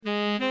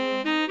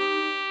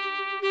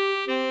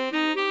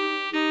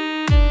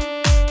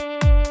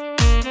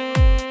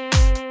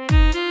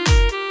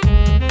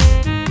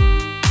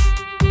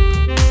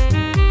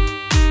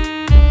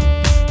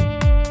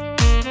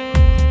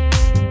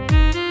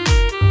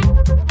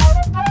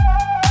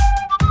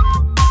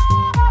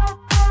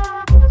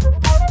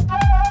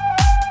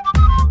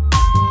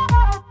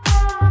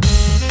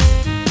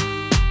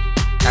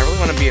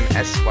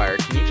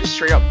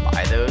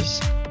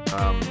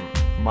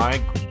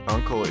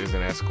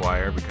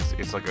Esquire because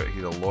it's like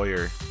he's a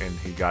lawyer and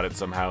he got it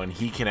somehow, and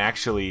he can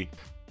actually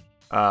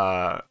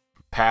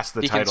pass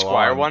the title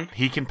Squire on. one?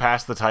 He can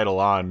pass the title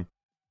on.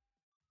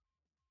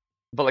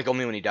 But like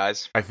only when he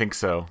dies. I think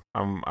so.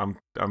 I'm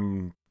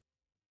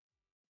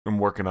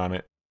working on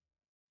it.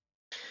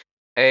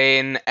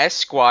 An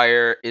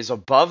esquire is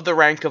above the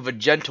rank of a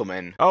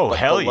gentleman. Oh, but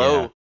hell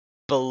yeah.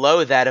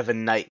 Below that of a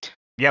knight.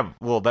 Yeah,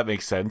 well, that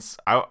makes sense.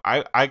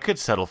 I could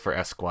settle for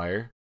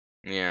Esquire.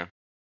 Yeah.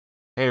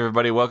 Hey,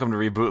 everybody, welcome to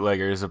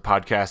Rebootleggers, a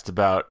podcast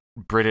about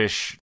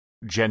British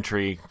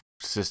gentry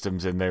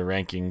systems and their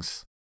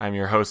rankings. I'm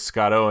your host,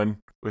 Scott Owen.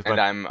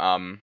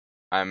 And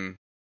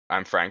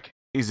I'm Frank.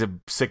 He's a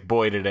sick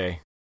boy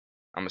today.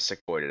 I'm a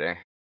sick boy today.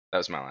 That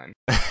was my line.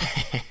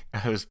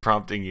 I was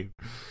prompting you.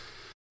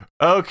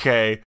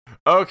 Okay.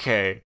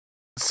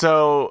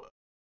 So,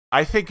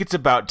 I think it's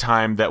about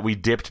time that we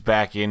dipped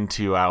back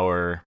into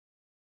our...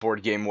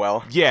 board game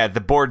well. Yeah,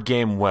 the board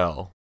game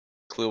well.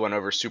 Clue went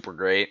over super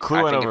great.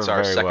 Clue went over it's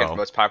our very second well.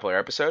 most popular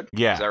episode.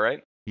 Yeah. Is that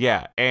right?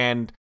 Yeah,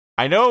 and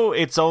I know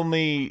it's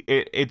only...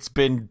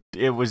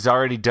 It was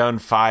already done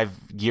 5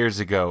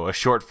 years ago, a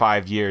short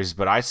 5 years,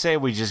 but I say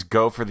we just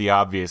go for the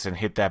obvious and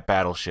hit that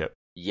Battleship.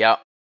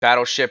 Yep.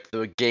 Battleship,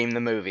 the game,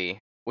 the movie.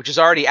 Which is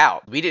already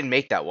out. We didn't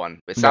make that one.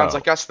 It sounds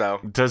like us,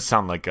 though. It does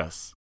sound like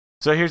us.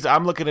 So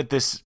I'm looking at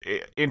this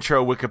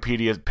intro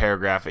Wikipedia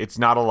paragraph. It's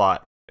not a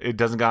lot. It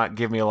doesn't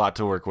give me a lot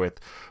to work with.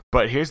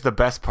 But here's the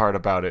best part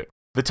about it.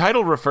 The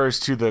title refers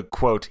to the,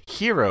 quote,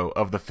 hero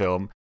of the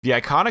film, the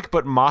iconic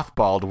but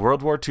mothballed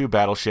World War II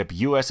battleship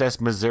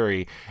USS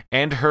Missouri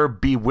and her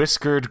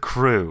bewhiskered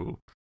crew.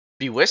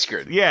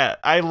 Bewhiskered? Yeah,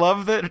 I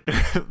love that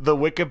the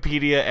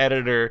Wikipedia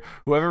editor,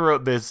 whoever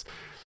wrote this,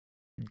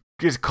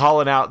 is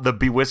calling out the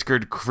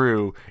bewhiskered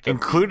crew,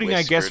 including,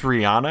 I guess,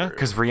 Rihanna,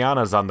 because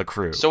Rihanna's on the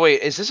crew. So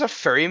wait, is this a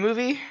furry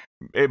movie?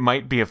 It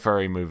might be a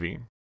furry movie.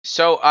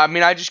 So, I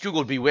mean, I just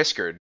googled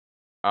bewhiskered.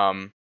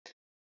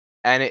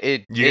 And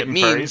it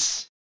means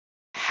furries?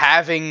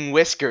 having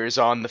whiskers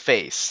on the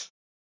face.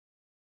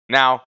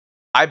 Now,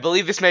 I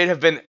believe this may have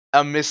been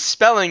a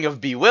misspelling of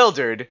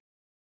bewildered,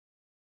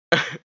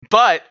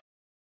 but...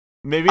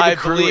 Maybe the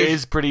crew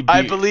is pretty...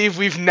 I believe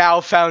we've now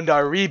found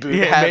our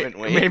reboot, haven't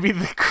we? Maybe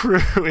the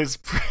crew is...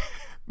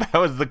 That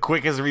was the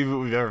quickest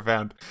reboot we've ever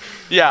found.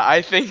 Yeah,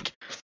 I think...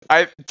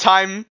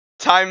 Time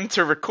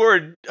to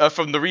record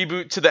from the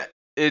reboot to the...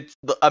 It's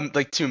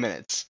like 2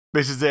 minutes.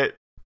 This is it.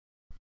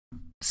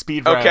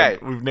 Speed round. Okay.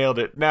 We've nailed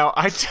it. Now,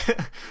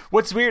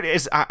 what's weird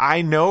is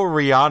I know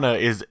Rihanna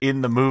is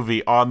in the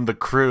movie on the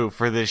crew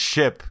for this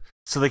ship,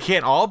 so they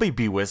can't all be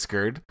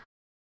bewhiskered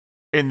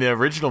in the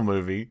original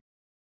movie.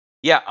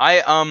 Yeah,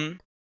 I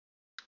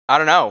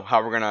don't know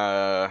how we're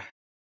gonna.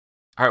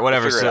 All right,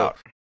 whatever. Figure it So out.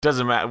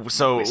 doesn't matter.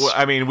 So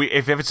I mean,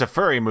 if it's a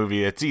furry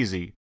movie, it's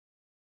easy.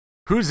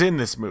 Who's in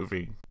this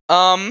movie?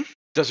 Does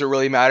it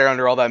really matter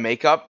under all that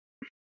makeup?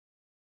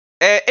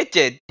 It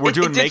did. We're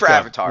doing it did makeup. for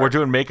Avatar. We're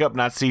doing makeup,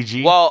 not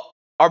CG. Well,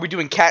 are we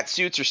doing cat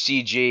suits or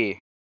CG?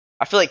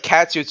 I feel like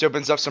cat suits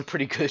opens up some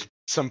pretty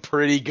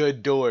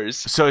good doors.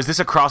 So is this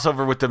a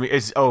crossover with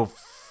the?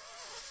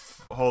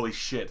 Holy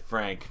shit,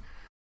 Frank!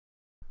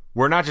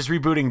 We're not just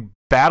rebooting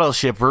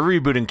Battleship. We're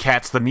rebooting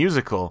Cats the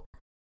musical.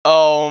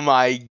 Oh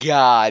my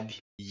god!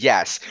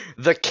 Yes,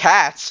 the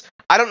Cats.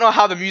 I don't know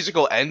how the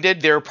musical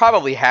ended. They were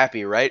probably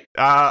happy, right?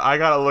 I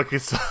gotta look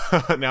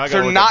at now.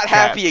 They're not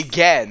happy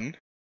again.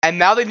 And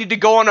now they need to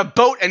go on a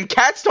boat, and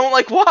cats don't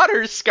like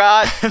water,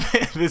 Scott!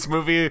 This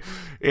movie,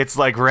 it's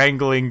like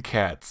wrangling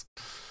cats.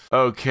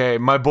 Okay,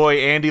 my boy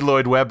Andy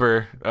Lloyd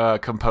Webber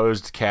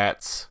composed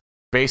Cats,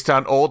 based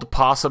on Old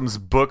Possum's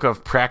Book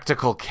of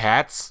Practical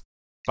Cats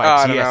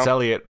by T.S.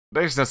 Eliot.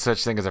 There's no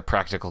such thing as a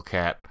practical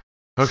cat.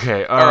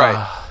 Okay,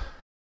 alright.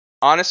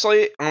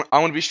 Honestly, I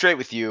want to be straight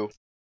with you.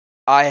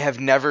 I have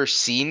never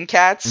seen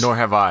Cats. Nor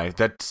have I.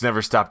 That's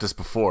never stopped us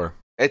before.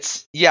 I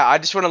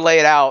just want to lay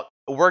it out.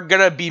 We're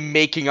gonna be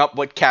making up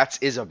what Cats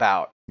is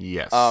about.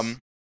 Yes.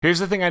 Here's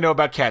the thing I know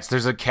about Cats.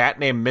 There's a cat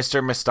named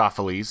Mr.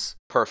 Mistopheles.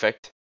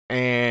 Perfect.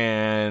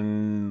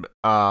 And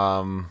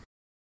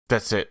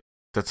that's it.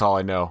 That's all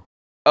I know.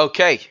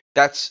 Okay.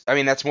 That's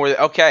more than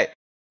okay.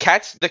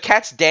 The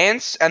cats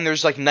dance, and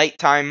there's like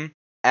nighttime,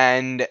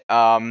 and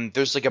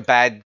there's like a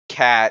bad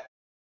cat.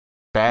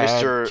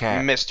 Mr.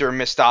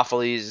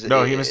 Mistopheles.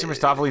 No, Mr.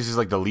 Mistopheles is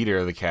like the leader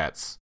of the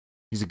cats.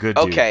 He's a good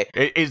dude. Okay.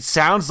 It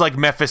sounds like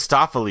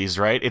Mephistopheles,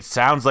 right? It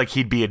sounds like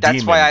he'd be a demon.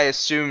 That's why I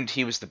assumed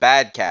he was the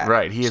bad cat.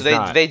 Right, he is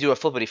not. So they do a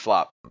flippity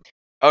flop.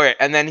 Okay,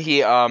 and then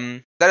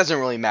that doesn't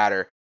really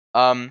matter.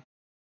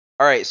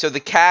 Alright, so the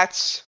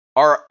cats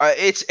are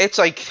it's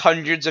like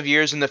hundreds of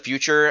years in the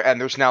future, and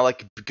there's now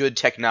like good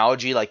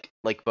technology like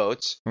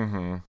boats.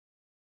 Mm-hmm.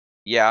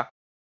 Yeah.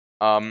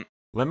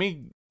 Let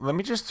me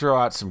just throw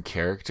out some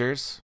character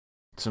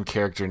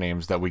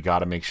names that we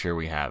gotta make sure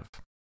we have.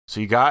 So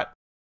you got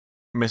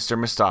Mr.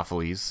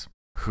 Mistopheles,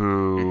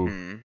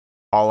 who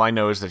all I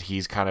know is that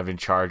he's kind of in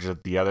charge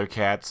of the other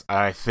cats,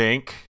 I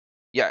think.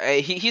 Yeah,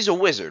 he's a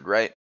wizard,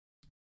 right?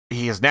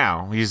 He is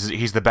now.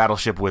 He's the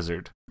battleship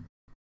wizard.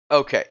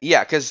 Okay,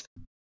 yeah, because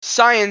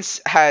science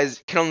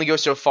can only go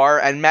so far,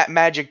 and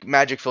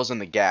magic fills in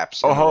the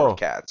gaps in the world of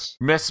cats.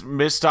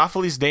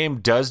 Mephistopheles' name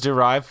does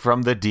derive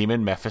from the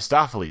demon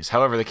Mephistopheles.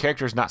 However, the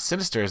character is not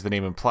sinister as the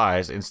name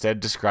implies, instead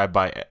described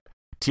by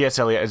T.S.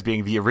 Eliot as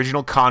being the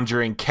original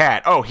conjuring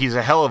cat. Oh, he's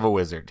a hell of a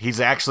wizard. He's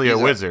actually a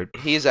wizard.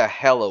 He's a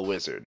hella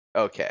wizard.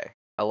 Okay,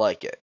 I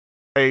like it.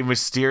 A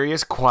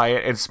mysterious,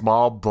 quiet, and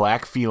small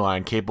black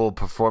feline capable of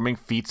performing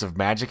feats of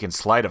magic and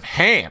sleight of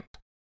hand.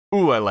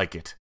 Ooh, I like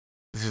it.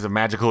 This is a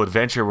magical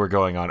adventure we're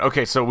going on.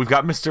 Okay, so we've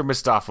got Mr.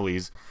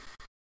 Mephistopheles.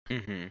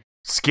 Mm-hmm.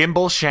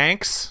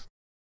 Skimbleshanks.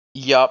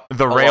 Yup.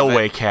 The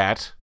Railway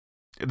Cat.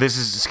 This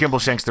is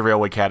Skimbleshanks the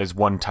Railway Cat is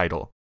one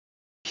title.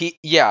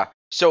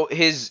 So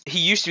he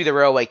used to be the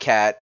Railway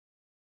Cat,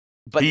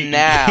 but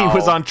now he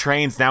was on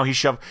trains. Now he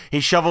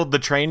shoveled the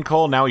train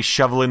coal. Now he's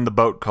shoveling the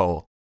boat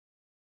coal.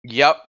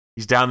 Yep.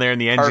 He's down there in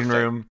the engine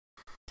room.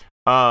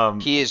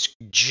 He is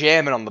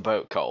jamming on the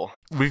boat coal.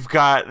 We've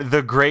got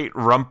the Great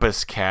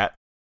Rumpus Cat,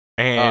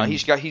 and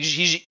he's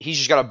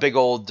just got a big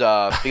old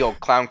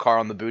clown car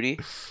on the booty.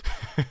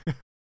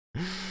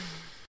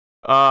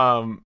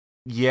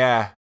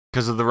 Yeah,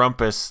 because of the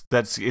rumpus.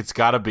 It's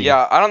got to be.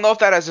 Yeah, I don't know if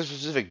that has a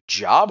specific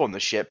job on the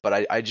ship,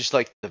 but I just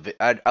like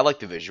I like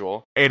the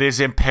visual. It is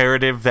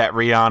imperative that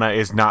Rihanna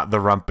is not the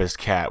Rumpus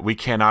Cat. We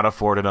cannot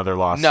afford another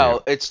lawsuit.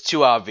 No, it's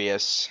too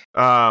obvious.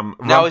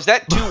 Now is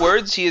that 2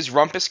 words? He is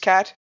Rumpus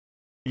Cat?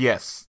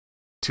 Yes,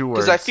 2 words.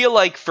 Because I feel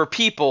like for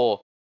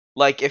people,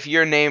 like if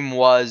your name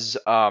was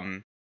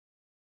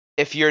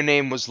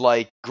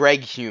like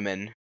Greg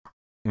Human,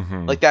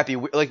 mm-hmm. like that'd be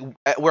like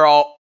we're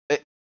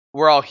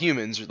all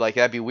humans, like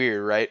that'd be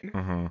weird, right?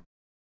 Mm-hmm.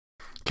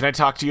 Can I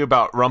talk to you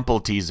about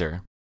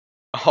Rumpelteazer?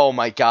 Oh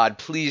my god,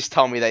 please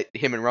tell me that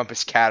him and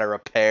Rumpus Cat are a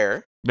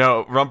pair.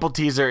 No,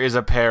 Rumpelteazer is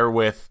a pair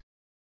with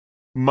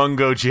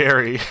Mungo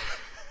Jerry.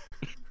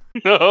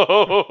 No.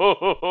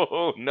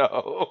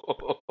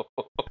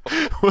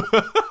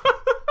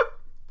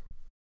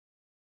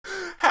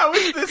 How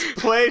is this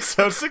play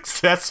so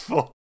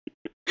successful?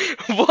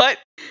 What?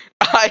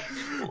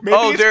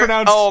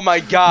 Pronounced. Oh my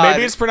god!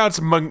 Maybe it's pronounced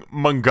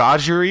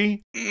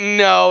Mungagery.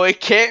 No, it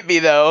can't be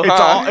though.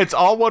 It's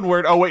all one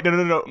word. Oh wait,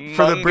 no.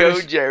 For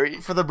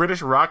the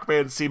British rock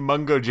band, see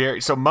Mungo Jerry.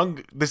 So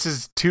this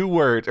is 2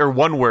 words or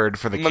 1 word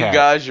for the cat.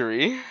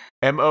 Mungagery.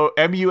 Mungo.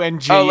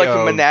 Oh, like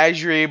a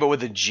menagerie, but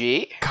with a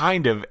G.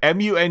 Kind of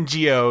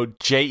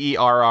MungoJerrie,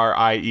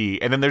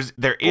 and then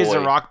there is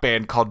a rock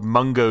band called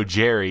Mungo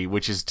Jerry,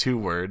 which is 2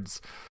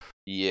 words.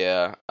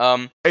 Yeah.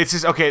 It's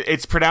just okay.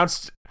 It's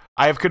pronounced.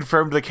 I have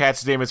confirmed the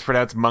cat's name is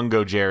pronounced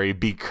Mungo Jerry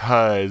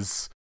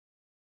because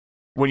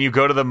when you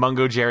go to the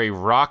Mungo Jerry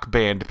rock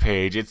band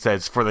page, it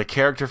says for the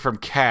character from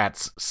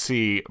Cats,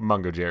 see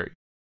Mungo Jerry,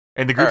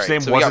 and the group's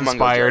name was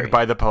inspired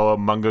by the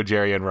poem Mungo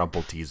Jerry and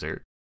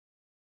Rumpelteazer.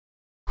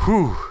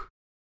 Whew.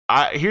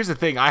 Here's the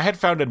thing. I had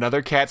found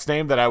another cat's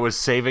name that I was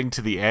saving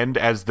to the end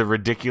as the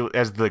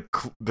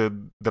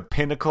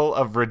pinnacle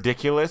of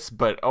ridiculous,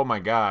 but oh my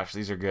gosh,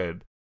 these are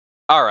good.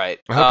 All right.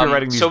 I hope you're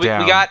writing these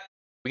down.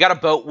 We got a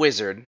boat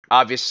wizard.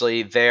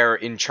 Obviously, they're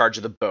in charge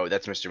of the boat.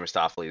 That's Mr.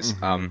 Mephistopheles.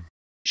 Mm-hmm.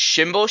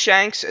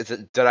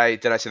 Skimbleshanks. Did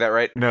I say that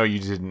right? No, you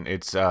didn't.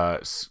 It's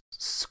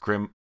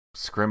Skimbleshanks.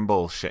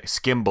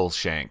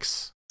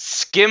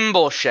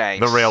 Skimbleshanks.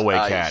 The Railway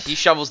Cat. He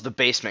shovels the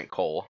basement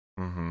coal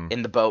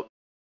in the boat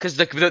because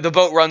the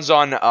boat runs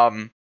on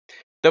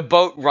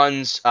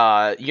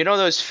you know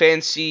those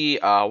fancy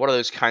what are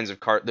those kinds of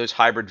those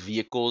hybrid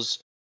vehicles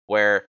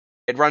where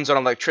it runs on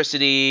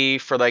electricity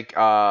for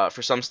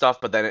for some stuff,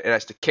 but then it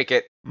has to kick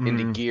it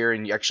into gear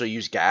and you actually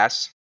use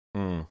gas.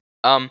 Mm.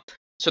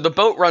 So the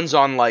boat runs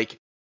on like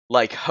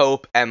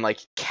hope and like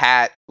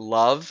cat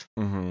love,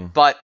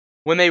 but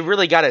when they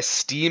really gotta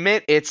steam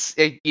it,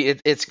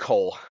 it's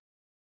coal.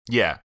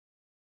 Yeah.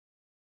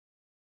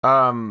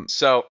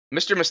 So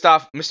Mr.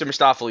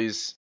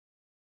 Mephistopheles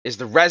is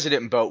the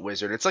resident boat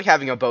wizard. It's like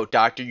having a boat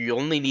doctor. You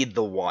only need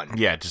the one.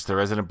 Yeah, just the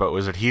resident boat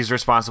wizard. He's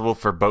responsible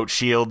for boat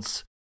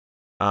shields.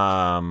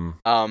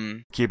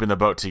 Keeping the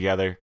boat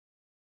together.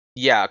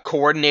 Yeah,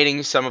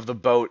 coordinating some of the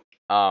boat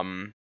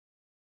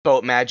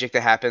magic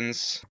that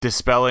happens.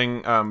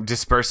 Dispersing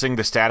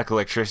the static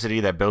electricity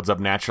that builds up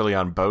naturally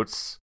on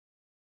boats.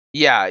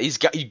 Yeah,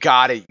 you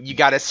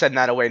gotta send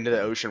that away into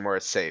the ocean where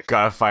it's safe.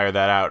 Gotta fire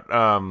that out.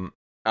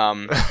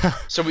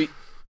 So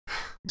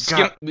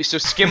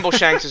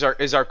Skimbleshanks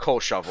is our coal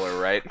shoveler,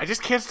 right? I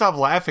just can't stop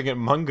laughing at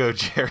Mungo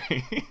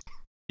Jerry.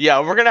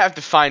 Yeah, we're gonna have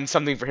to find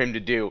something for him to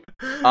do.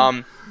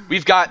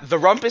 We've got the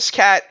Rumpus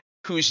Cat,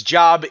 whose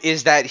job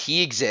is that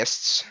he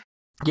exists.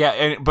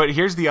 Yeah, but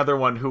here's the other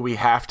one who we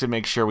have to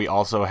make sure we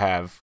also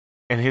have,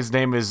 and his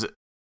name is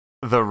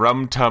the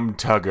Rum Tum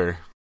Tugger.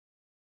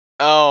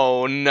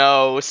 Oh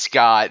no,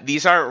 Scott,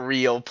 these aren't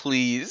real,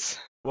 please.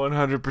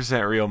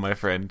 100% real, my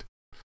friend.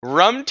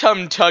 Rum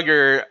Tum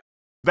Tugger.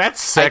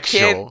 That's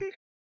sexual.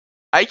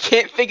 I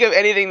can't think of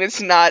anything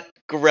that's not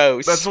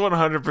gross. That's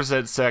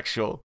 100%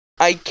 sexual.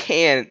 I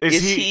can't.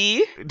 Does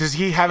he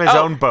have his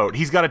own boat?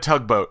 He's got a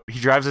tugboat. He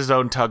drives his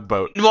own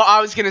tugboat. Well,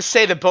 I was gonna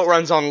say the boat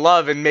runs on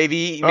love, and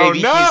maybe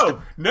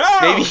no.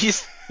 maybe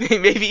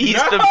Maybe he's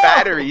the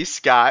battery,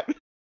 Scott.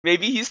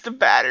 Maybe he's the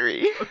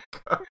battery.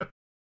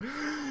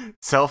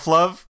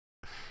 Self-love?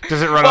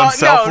 Does it run on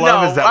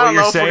self-love? Is that what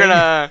you're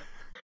saying?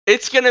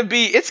 It's gonna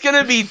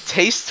be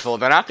tasteful.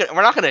 We're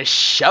not gonna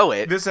show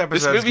it. This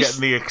episode's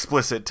getting the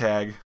explicit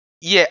tag.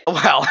 Yeah,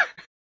 well,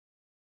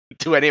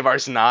 do any of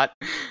ours not?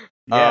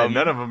 Yeah,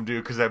 none of them do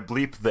because I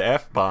bleeped the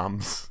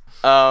F-bombs.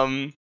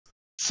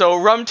 So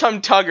Rum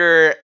Tum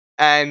Tugger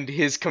and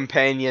his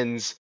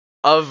companions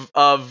we're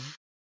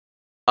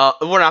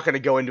not going to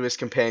go into his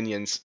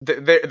companions.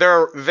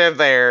 They're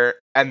there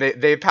and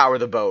they power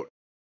the boat.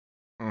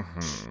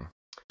 Mm-hmm.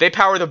 They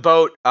power the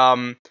boat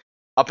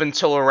up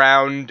until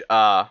around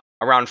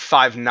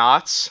 5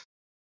 knots,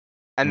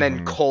 and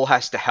then Cole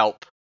has to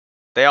help.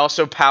 They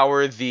also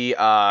power the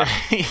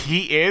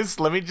He is.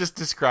 Let me just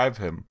describe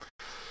him.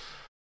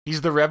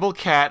 He's the rebel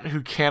cat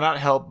who cannot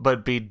help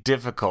but be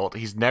difficult.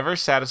 He's never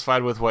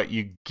satisfied with what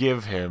you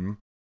give him.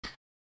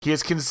 He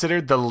is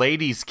considered the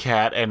ladies'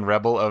 cat and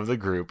rebel of the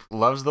group,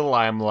 loves the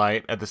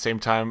limelight, at the same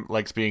time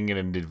likes being an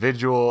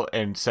individual,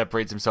 and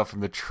separates himself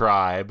from the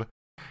tribe.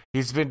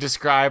 He's been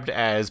described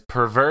as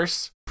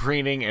perverse,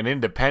 preening, and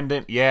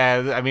independent.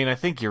 Yeah, I mean, I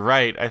think you're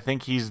right. I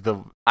think he's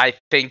the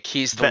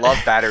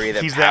love battery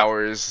that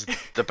powers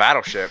the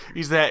battleship.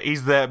 He's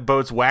that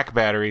boat's whack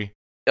battery.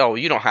 Oh,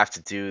 you don't have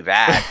to do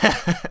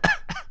that.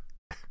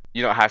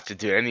 You don't have to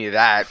do any of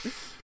that.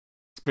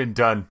 It's been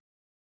done.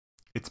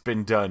 It's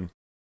been done.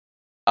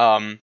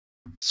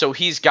 So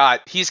he's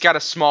got a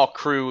small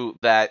crew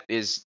that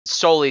is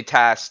solely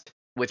tasked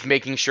with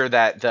making sure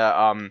that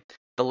the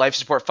life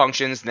support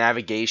functions,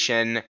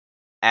 navigation,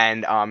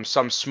 and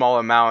some small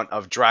amount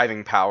of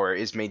driving power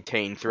is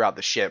maintained throughout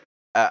the ship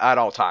at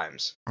all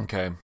times.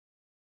 Okay.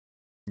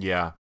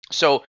 Yeah.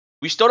 So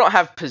we still don't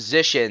have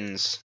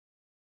positions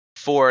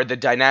for the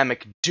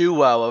dynamic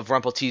duo of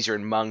Rumpelteazer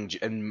and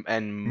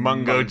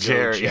Mungo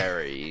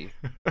Jerry.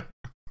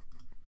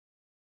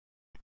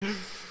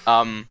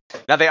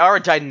 Now they are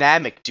a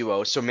dynamic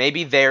duo, so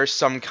maybe there's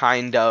some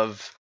kind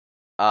of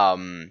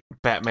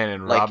Batman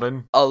and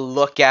Robin, a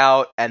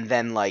lookout, and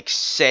then like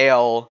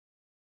sail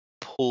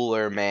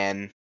puller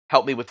man.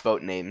 Help me with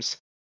boat names.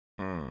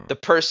 The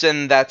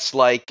person that's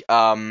like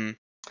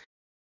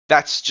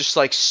that's just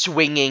like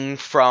swinging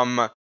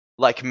from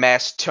like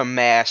mast to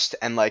mast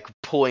and like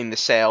pulling the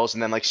sails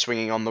and then like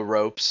swinging on the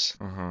ropes.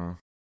 Mm-hmm.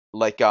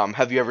 Like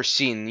have you ever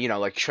seen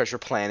like Treasure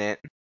Planet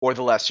or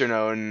the lesser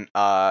known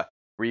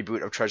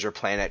reboot of Treasure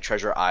Planet,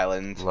 Treasure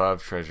Island?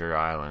 Love Treasure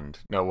Island.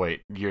 No,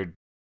 wait, you're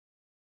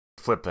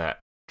flip that.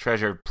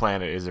 Treasure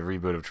Planet is a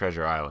reboot of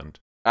Treasure Island.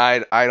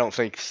 I don't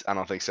think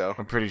so.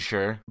 I'm pretty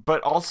sure.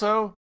 But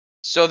also,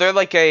 so they're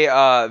like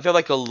a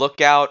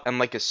lookout and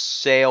like a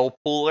sail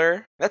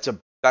puller. That's a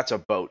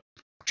boat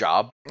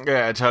job.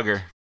 Yeah, a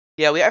tugger.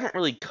 Yeah, we haven't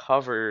really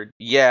covered.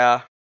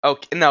 Yeah.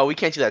 Okay, no, we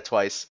can't do that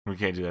twice.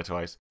 We've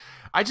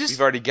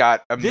already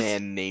got a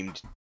man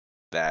named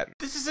that.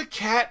 This is a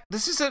cat.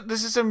 This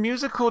is a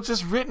musical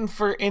just written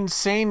for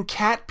insane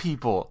cat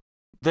people.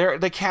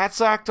 The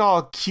cats act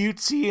all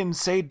cutesy and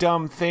say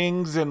dumb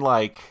things and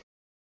like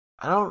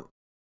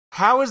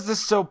how is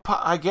this so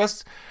I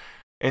guess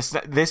it's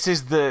not, this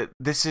is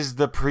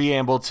the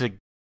preamble to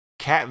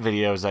cat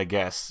videos, I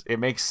guess. It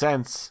makes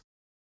sense.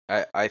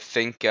 I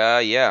think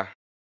yeah.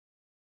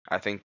 I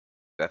think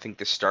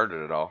this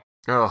started it all.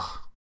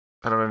 Oh,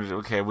 I don't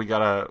know.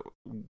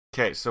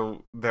 Okay,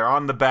 so they're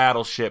on the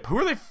battleship. Who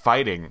are they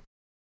fighting?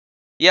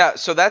 Yeah,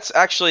 so that's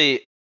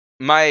actually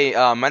my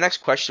next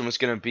question was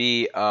gonna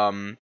be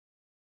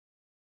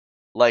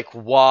like,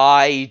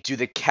 why do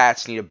the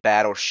cats need a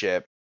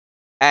battleship?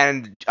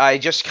 And I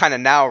just kind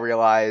of now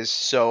realize,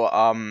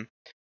 so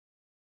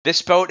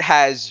this boat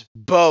has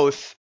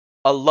both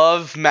a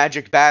Love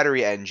Magic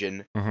battery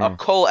engine, a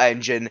coal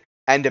engine,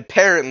 and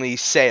apparently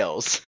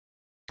sails.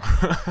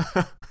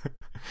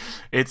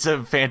 It's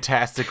a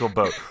fantastical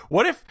boat.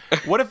 What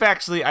if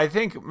actually, I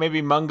think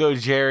maybe Mungo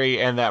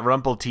Jerry and that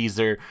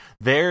Rumpelteazer,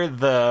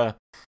 they're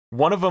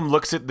one of them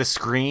looks at the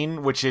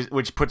screen,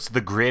 which puts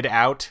the grid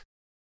out,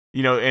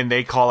 and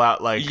they call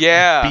out like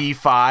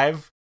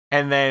B5,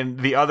 and then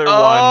the other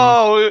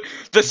one,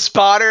 the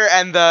spotter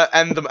and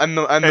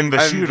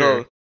the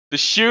shooter, the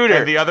shooter,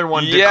 and the other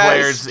one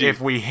declares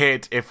if we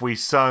hit, if we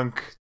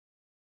sunk.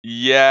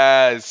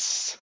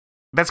 Yes.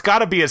 That's got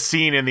to be a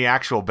scene in the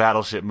actual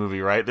Battleship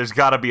movie, right? There's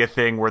got to be a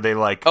thing where they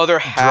like there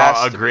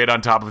draw a grid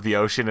on top of the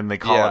ocean and they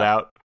call it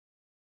out.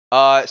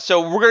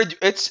 So we're gonna.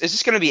 Is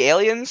this gonna be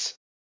aliens?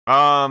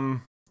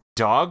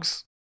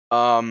 Dogs.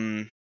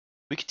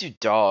 We could do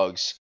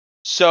dogs.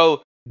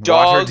 So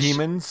dogs. Water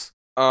demons.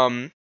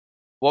 What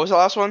was the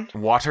last one?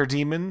 Water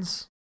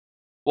demons.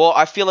 Well,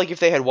 I feel like if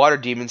they had water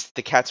demons,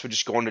 the cats would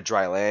just go into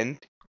dry land.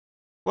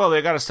 Well,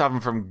 they got to stop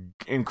them from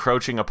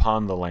encroaching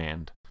upon the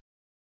land.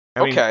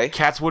 I mean,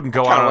 cats wouldn't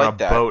go out on a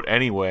boat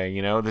anyway,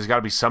 There's got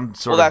to be some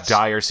sort of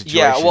dire situation.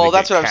 Yeah, well,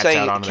 that's what I'm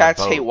saying.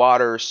 Cats hate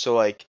water, so,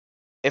 like,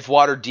 if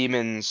water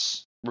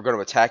demons were going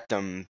to attack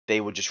them, they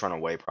would just run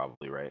away,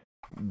 probably, right?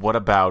 What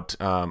about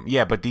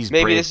but these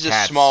Maybe brave this is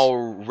cats, a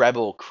small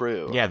rebel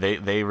crew. Yeah,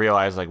 they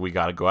realize like we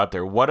got to go out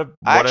there. I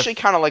actually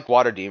kind of like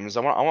water demons.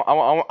 I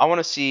want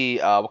to see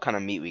what kind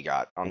of meat we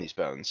got on these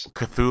bones.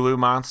 Cthulhu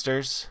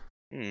monsters,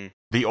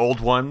 the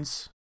old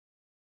ones.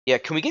 Yeah,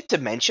 can we get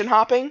dimension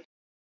hopping?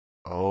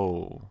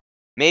 Oh,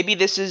 maybe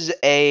this is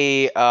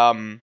a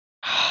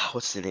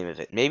what's the name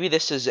of it? Maybe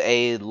this is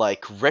a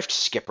like rift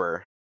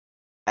skipper,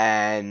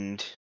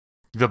 and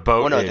the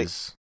boat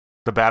is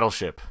the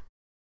battleship.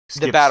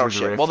 The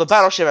battleship. Well, the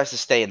battleship has to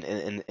stay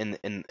in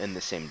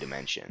the same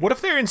dimension. What if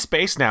they're in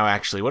space now?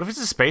 Actually, what if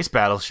it's a space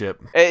battleship?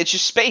 It's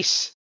just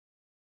space.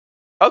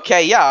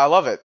 Okay, yeah, I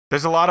love it.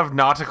 There's a lot of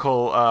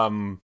nautical,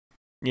 And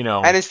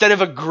instead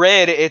of a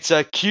grid, it's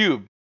a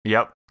cube.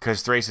 Yep, because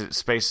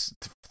space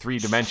 3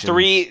 dimensions.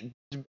 3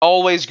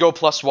 always go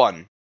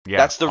 +1. Yeah,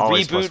 that's the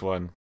always reboot.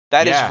 +1.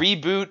 That is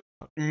reboot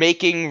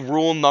making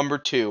rule number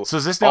 2. So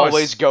is this now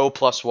always go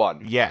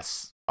 +1?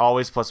 Yes,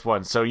 always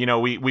 +1. So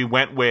we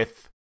went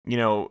with.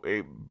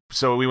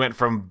 So we went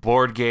from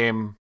board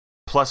game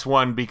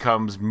 +1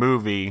 becomes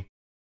movie,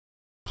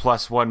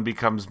 +1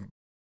 becomes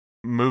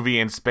movie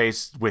in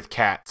space with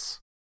cats.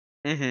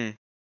 Mm-hmm.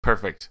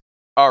 Perfect.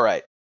 All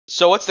right.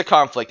 So what's the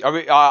conflict?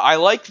 I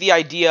like the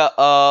idea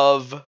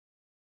of,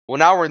 well,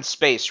 now we're in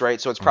space, right?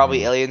 So it's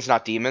probably aliens,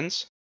 not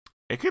demons.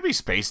 It could be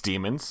space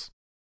demons.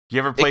 You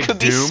ever played Doom? It could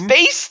be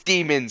space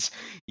demons.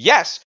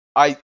 Yes.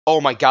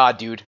 Oh my god,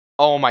 dude.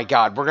 Oh my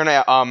god.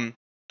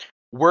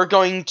 We're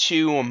going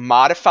to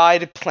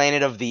modified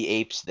Planet of the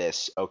Apes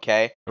this,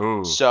 okay?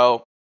 Ooh.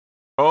 So.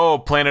 Oh,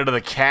 Planet of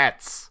the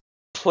Cats.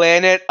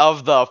 Planet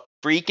of the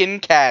freaking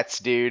Cats,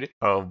 dude.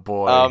 Oh,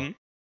 boy.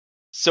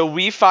 So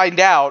we find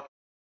out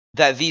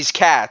that these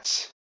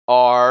cats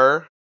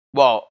are,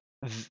 well,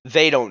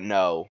 they don't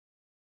know,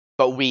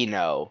 but we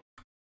know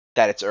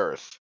that it's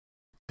Earth.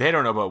 They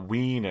don't know, but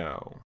we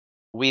know.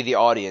 We, the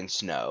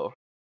audience, know.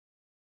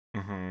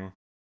 Mm-hmm.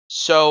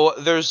 So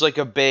there's like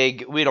a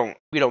big we don't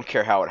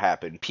care how it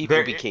happened.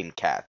 People became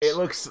cats. It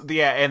looks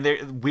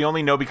and we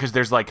only know because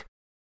there's like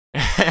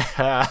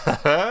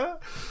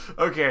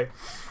okay.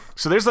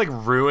 So there's like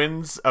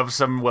ruins of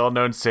some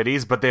well-known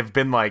cities, but they've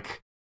been like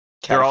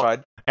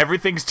catified.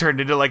 Everything's turned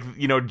into like,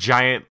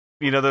 giant,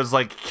 those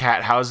like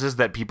cat houses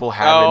that people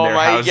have in their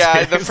houses. Oh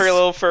my god, the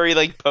little furry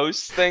like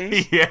posts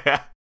things.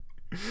 Yeah.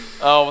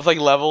 Oh, with like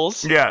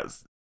levels.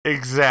 Yes,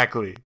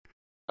 exactly.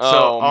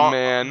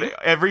 Man.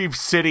 Every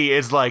city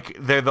is like,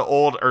 they're the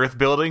old Earth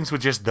buildings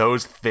with just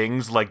those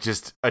things like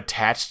just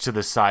attached to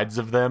the sides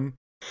of them.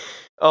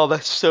 Oh,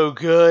 that's so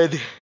good.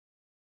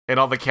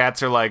 And all the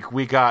cats are like,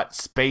 we got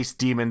space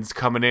demons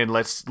coming in.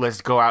 Let's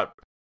go out.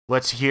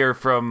 Let's hear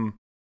from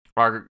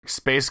our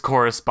space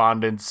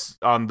correspondents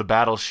on the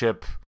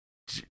battleship.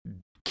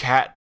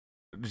 Cat,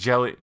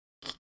 Jelly,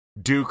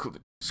 Duke,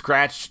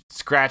 Scratch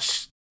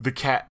the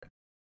cat.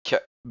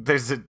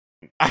 There's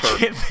I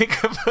can't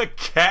think of a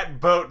cat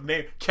boat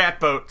name. Cat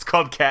boat. It's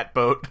called Cat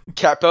Boat.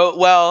 Cat boat.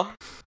 Well,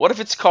 what if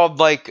it's called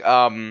like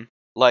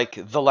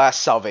The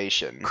Last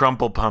Salvation?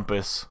 Crumple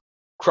Pumpus.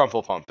 For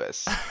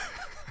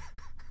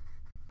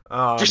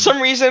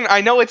some reason, I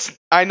know it's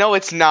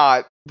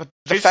not, but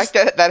the fact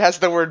that has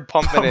the word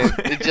pump in it,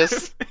 it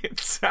just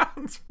it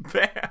sounds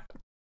bad.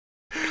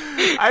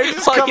 I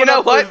just you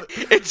know what?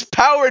 It's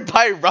powered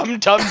by Rum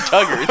Tum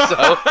Tugger,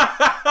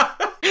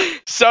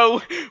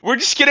 so we're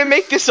just gonna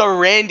make this a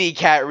Randy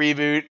Cat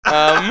reboot.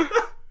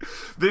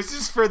 This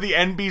is for the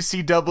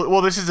NBCW.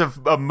 Well, this is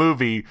a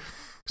movie.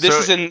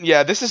 This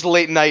is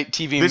late night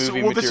TV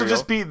movie material.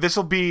 This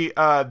will be the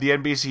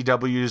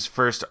NBCW's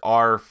first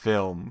R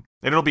film,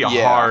 and it'll be a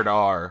hard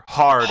R.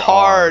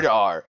 Hard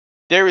R.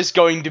 There is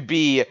going to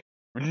be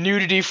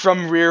nudity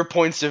from rear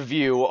points of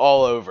view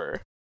all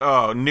over.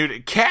 Oh,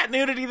 cat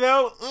nudity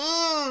though?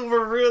 Ooh,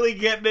 we're really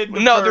getting into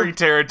furry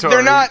territory.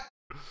 They're not.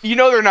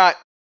 They're not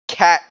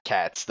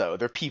cats though.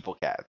 They're people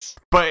cats.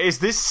 But is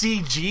this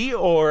CG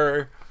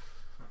or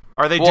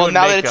are they doing makeup? Well,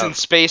 now that it's in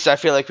space, I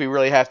feel like we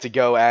really have to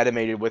go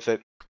animated with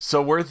it.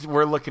 So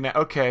we're looking at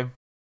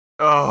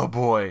Oh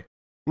boy.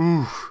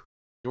 Ooh.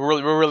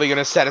 We're really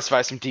gonna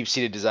satisfy some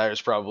deep-seated desires,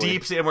 probably.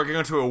 And we're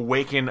going to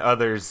awaken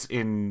others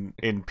in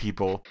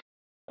people.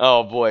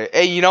 Oh boy.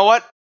 Hey, you know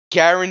what?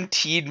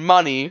 Guaranteed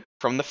money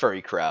from the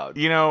furry crowd.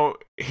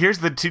 Here's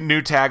the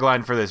new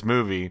tagline for this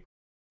movie.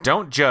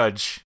 Don't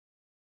judge,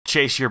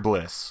 chase your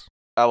bliss.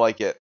 I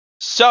like it.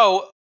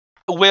 So,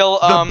 the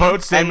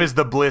boat's name is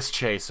the Bliss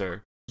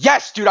Chaser.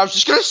 Yes, dude, I was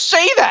just gonna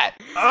say that!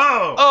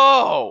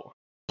 Oh!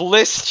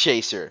 Bliss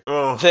Chaser.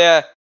 Oh.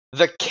 The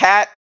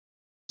cat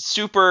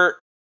super...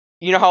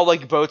 You know how,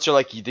 like, boats are,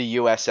 like, the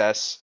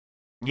USS?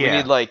 Yeah. We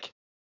need, like,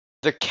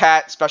 the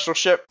cat special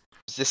ship.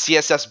 It's the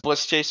CSS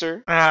Bliss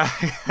Chaser.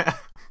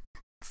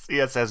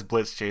 CSS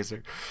Bliss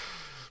Chaser.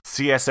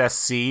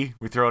 CSSC.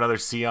 We throw another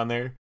C on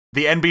there.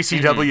 The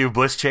NBCW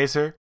Bliss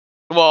Chaser.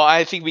 Well,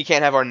 I think we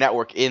can't have our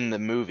network in the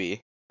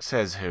movie.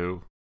 Says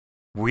who?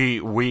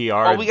 We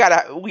are. Oh, we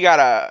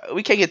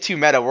can't get too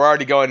meta. We're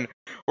already going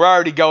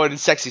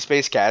sexy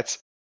space cats.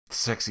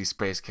 Sexy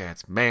space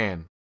cats,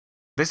 man.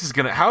 This is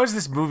gonna. How has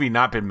this movie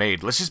not been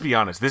made? Let's just be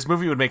honest. This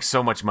movie would make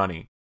so much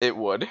money. It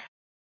would.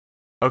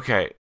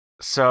 Okay,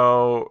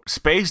 so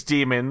space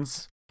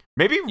demons.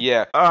 Maybe.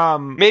 Yeah.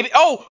 Maybe.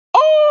 Oh.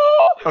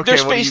 Okay,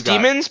 They're what do you space got?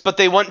 demons, but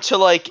they want to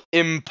like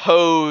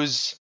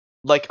impose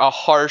like a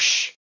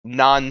harsh,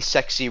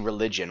 non-sexy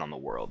religion on the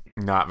world.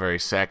 Not very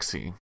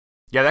sexy.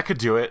 Yeah, that could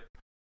do it.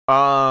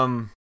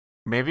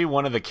 Maybe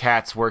one of the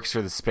cats works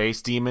for the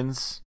space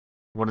demons.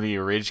 One of the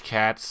Orig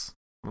cats.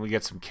 We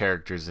get some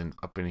characters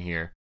up in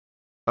here.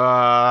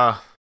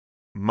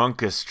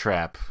 Munkus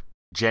Trap,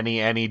 Jenny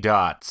Any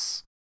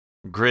Dots,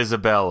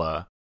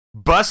 Grisabella,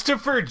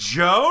 Bustopher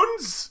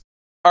Jones.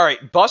 All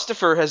right,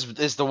 Bustifer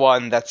is the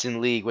one that's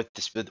in league with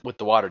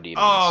the water demons.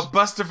 Oh,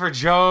 Bustopher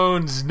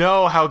Jones!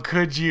 No, how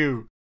could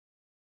you?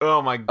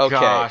 Oh my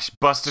gosh,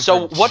 Bustopher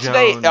So Jones. what's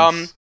they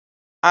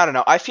I don't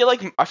know. I feel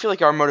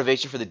like our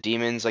motivation for the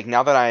demons, like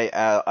now that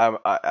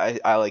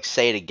I like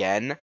say it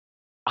again,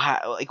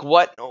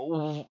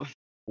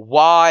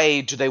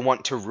 why do they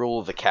want to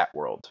rule the cat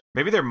world?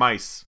 Maybe they're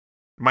mice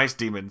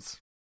demons.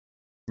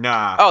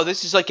 Nah. Oh,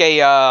 this is like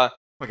a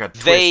like a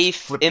twist. they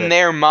Flip in it.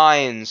 their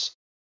minds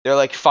they're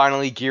like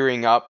finally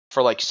gearing up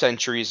for like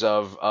centuries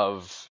of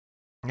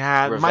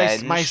Nah,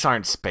 revenge. mice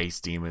aren't space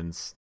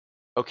demons.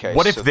 Okay.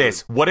 What if so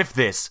this? What if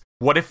this?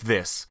 What if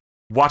this?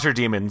 Water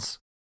demons.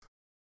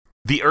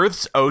 The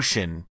Earth's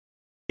ocean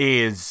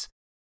is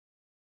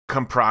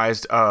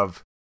comprised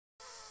of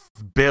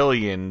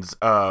billions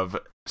of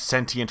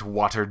sentient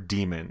water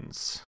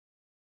demons.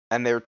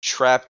 And they're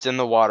trapped in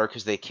the water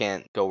because they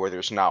can't go where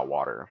there's not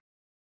water.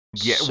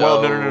 Yeah.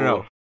 Well,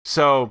 no.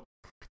 So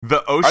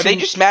the ocean. Are they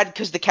just mad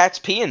because the cats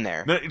pee in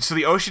there? No, so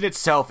the ocean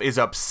itself is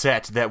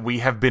upset that we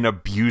have been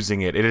abusing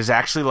it. It is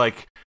actually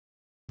like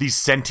these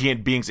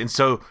sentient beings, and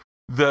so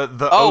the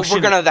ocean.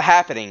 We're gonna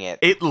happening it.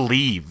 It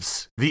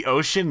leaves. The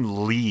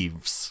ocean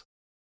leaves.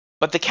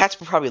 But the cats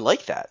would probably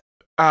like that.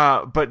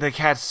 But the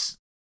cats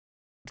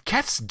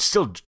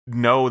still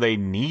know they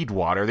need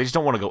water. They just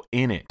don't want to go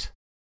in it.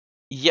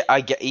 Yeah,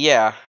 I get.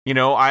 Yeah. You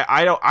know,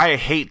 I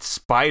hate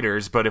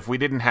spiders, but if we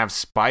didn't have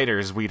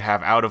spiders, we'd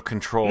have out of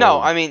control.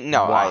 No, I mean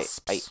no.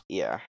 Wasps.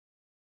 Yeah.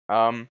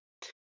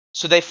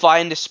 So they fly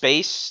into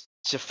space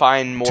to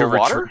find more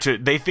water.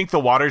 They think the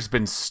water's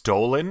been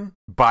stolen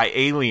by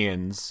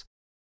aliens.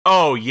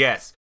 Oh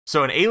yes.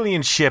 So an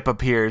alien ship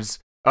appears.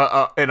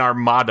 An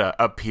armada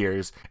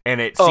appears,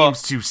 and it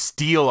seems to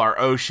steal our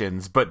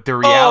oceans. But the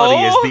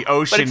reality is, the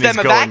ocean is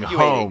going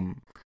home.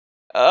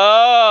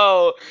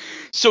 Oh,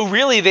 so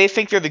really they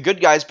think they're the good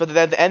guys, but then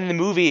at the end of the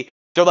movie,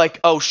 they're like,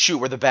 "Oh shoot,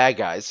 we're the bad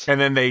guys."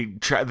 And then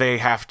they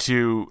have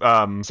to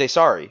say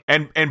sorry.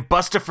 And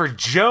Bustopher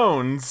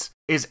Jones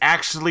is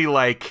actually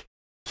like,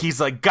 he's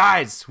like,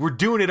 guys, we're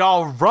doing it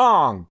all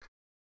wrong.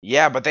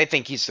 Yeah, but they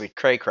think he's like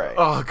cray-cray.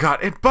 Oh god,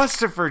 and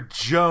Bustopher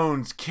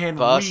Jones,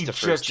 we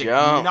just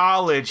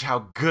acknowledge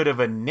how good of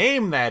a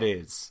name that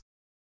is?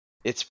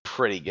 It's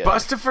pretty good.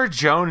 Bustopher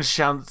Jones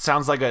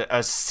sounds like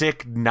a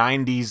sick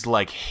 90s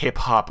like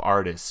hip-hop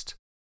artist.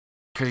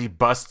 Because he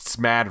busts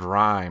mad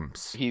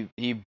rhymes. He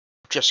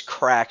just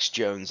cracks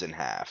Jones in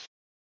half.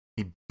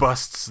 He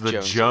busts the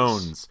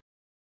Jones.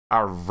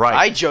 All right.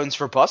 I Jones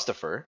for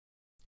Bustopher.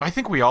 I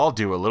think we all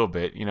do a little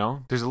bit, you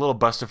know? There's a little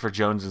Bustopher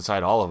Jones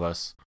inside all of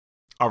us.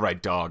 All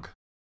right, dog.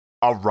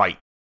 All right.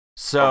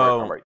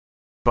 So, all right.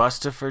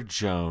 Bustopher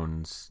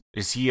Jones,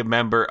 is he a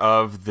member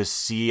of the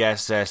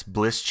CSS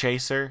Bliss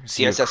Chaser? Is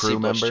he a crew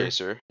member? Bliss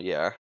Chaser,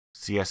 yeah.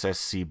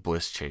 CSSC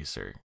Bliss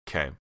Chaser.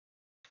 Okay.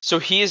 So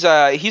he's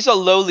a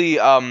lowly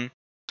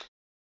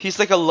he's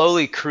like a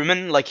lowly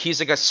crewman, like he's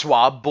like a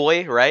swab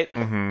boy, right?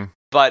 Mm-hmm.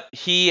 But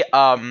he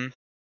when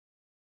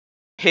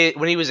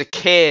he was a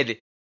kid,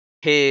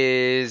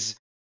 his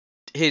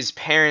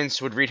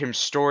parents would read him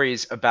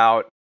stories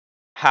about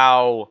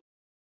how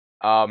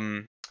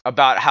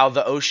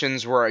the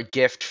oceans were a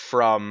gift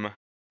from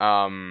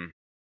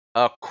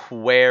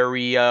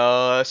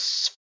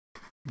Aquarius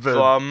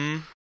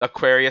Fum,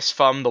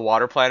 the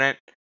water planet.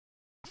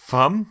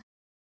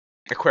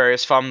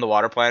 Aquarius Fum, the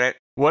water planet.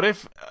 What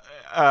if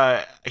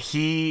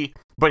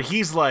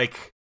he's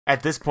like,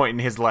 at this point in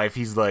his life,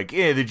 he's like,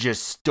 yeah, they're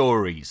just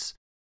stories.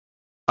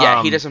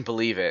 Yeah, he doesn't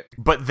believe it.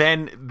 But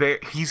then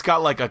he's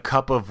got like a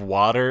cup of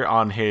water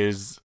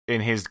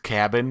in his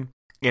cabin,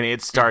 and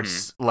it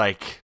starts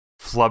like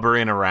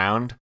flubbering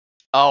around.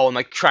 Oh, and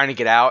like trying to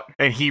get out.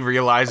 And he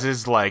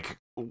realizes like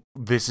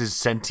this is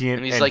sentient.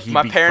 And he's like,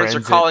 my parents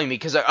are calling me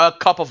because a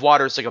cup of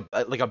water is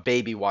like a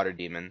baby water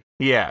demon.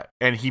 Yeah,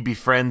 and he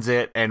befriends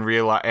it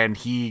and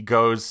he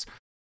goes.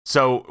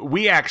 So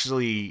we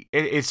actually,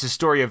 it's a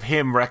story of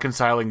him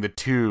reconciling the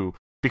two,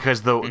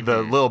 because the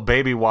little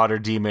baby water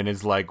demon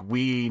is like,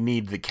 we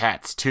need the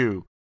cats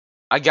too.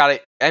 I got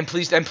it, and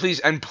please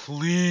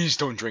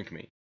don't drink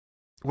me.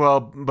 Well,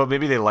 but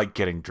maybe they like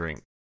getting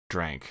drank.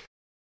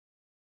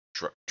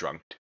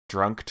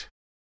 Drunked.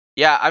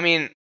 Yeah, I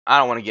mean, I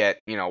don't want to get,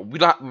 we're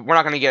not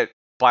going to get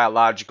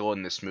biological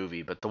in this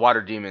movie, but the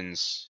water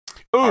demons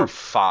are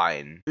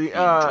fine.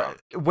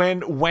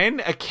 When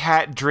a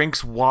cat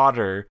drinks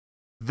water,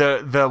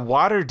 the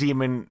water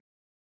demon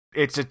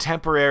it's a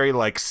temporary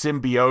like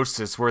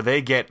symbiosis where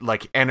they get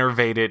like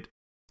enervated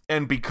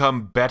and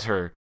become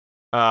better.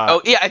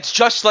 Oh yeah, it's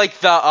just like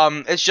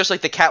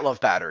the cat love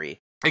battery.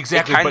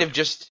 Exactly. It kind of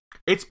just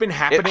it's been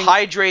happening. It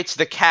hydrates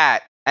the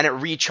cat and it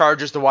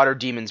recharges the water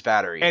demon's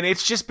battery. And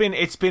it's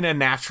been a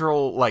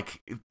natural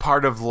like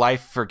part of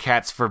life for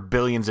cats for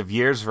billions of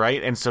years,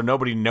 right? And so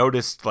nobody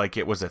noticed like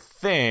it was a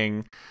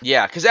thing.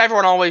 Yeah, because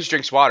everyone always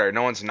drinks water.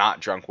 No one's not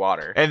drunk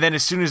water. And then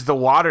as soon as the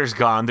water's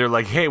gone, they're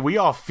like, "Hey, we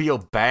all feel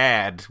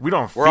bad.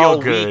 We're feel all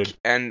good." Weak.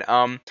 And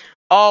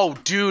oh,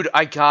 dude,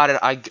 I got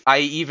it. I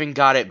even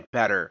got it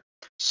better.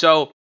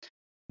 So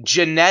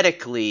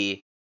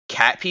genetically,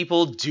 cat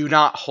people do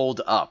not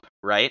hold up,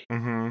 right?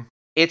 Mm-hmm.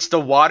 It's the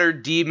water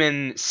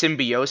demon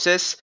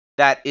symbiosis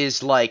that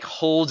is like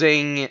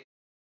holding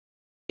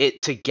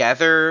it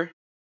together,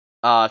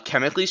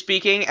 chemically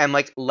speaking, and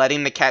like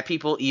letting the cat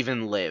people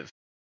even live,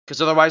 because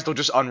otherwise they'll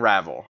just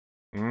unravel.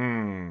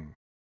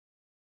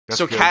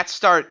 So good. cats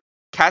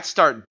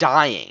start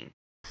dying,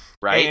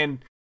 right?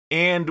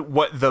 And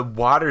what the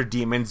water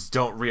demons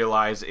don't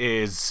realize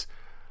is,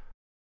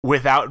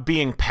 without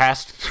being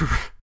passed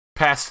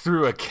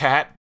through a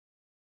cat,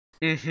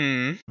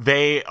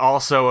 they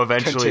also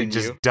eventually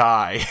just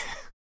die.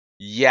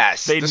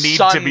 Yes, they need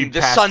to be passed through.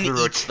 The sun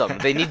eats them.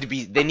 They need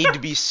to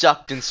be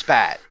sucked and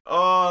spat.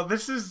 Oh,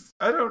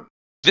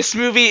 This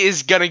movie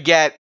is gonna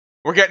get.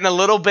 We're getting a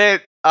little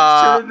bit.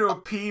 Turn into a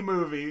pee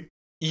movie.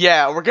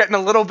 Yeah, we're getting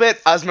a little bit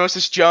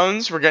Osmosis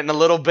Jones. We're getting a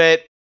little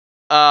bit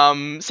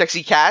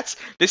Sexy Cats.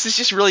 This is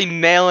just really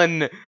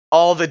nailing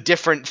all the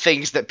different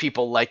things that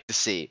people like to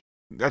see.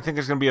 I think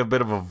there's gonna be a bit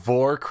of a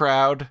vor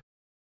crowd.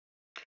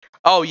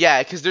 Oh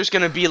yeah, because there's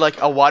gonna be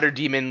like a water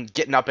demon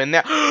getting up in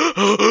there.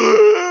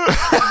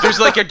 There's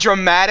like a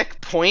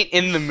dramatic point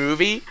in the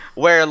movie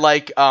where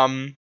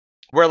okay,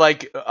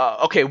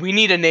 we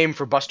need a name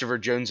for Buster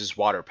Jones's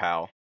water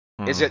pal.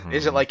 Is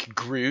it like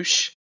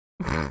Groosh?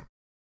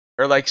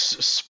 Or like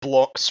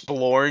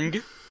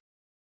Splorng?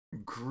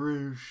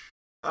 Groosh.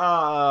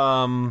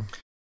 I'm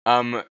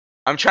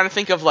trying to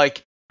think of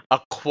like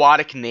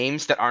aquatic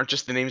names that aren't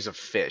just the names of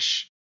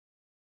fish.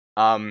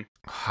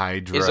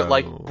 Hydro. Is it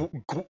like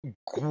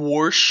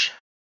Gwarsh?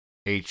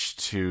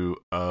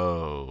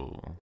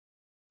 H2O.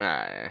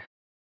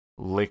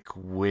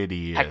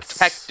 Liquidius.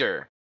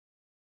 Hector.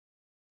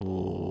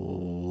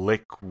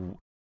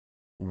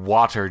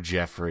 Water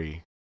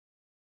Jeffrey.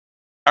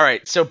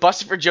 Alright, so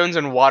Buster Jones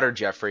and Water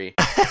Jeffrey.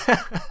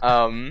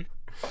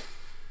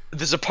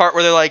 There's a part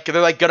where they're like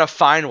gonna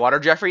find Water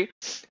Jeffrey,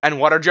 and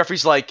Water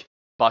Jeffrey's like,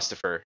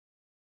 Bustifer,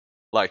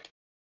 like,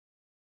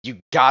 you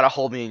gotta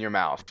hold me in your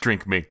mouth.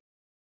 Drink me.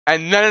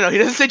 And no, he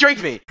doesn't say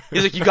drink me.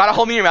 He's like, you gotta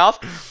hold me in your mouth,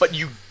 but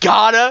you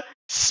gotta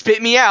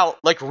spit me out,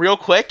 like, real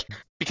quick,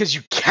 because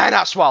you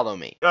cannot swallow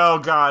me. Oh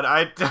god,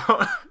 I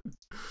don't...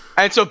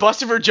 And so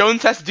Buster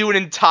Jones has to do an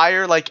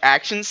entire, like,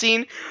 action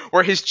scene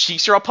where his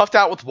cheeks are all puffed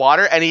out with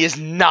water, and he is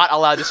not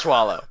allowed to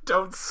swallow.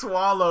 Don't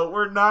swallow.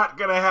 We're not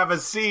gonna have a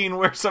scene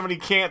where somebody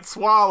can't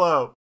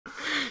swallow.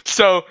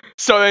 So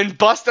then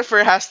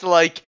Bustifer has to,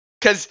 like,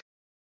 cause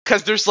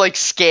there's like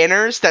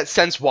scanners that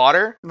sense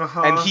water,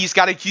 and he's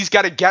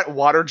gotta get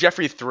Water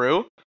Jeffrey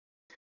through.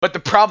 But the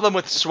problem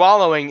with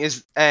swallowing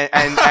is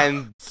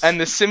and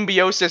the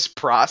symbiosis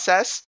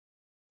process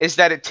is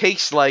that it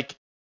takes like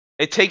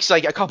a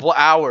couple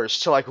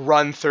hours to like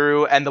run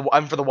through and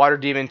for the water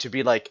demon to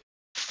be like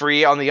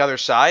free on the other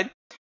side,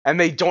 and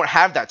they don't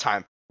have that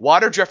time.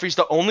 Water Jeffrey's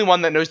the only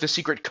one that knows the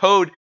secret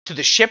code to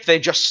the ship they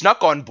just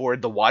snuck on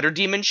board, the water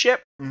demon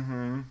ship.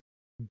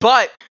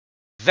 But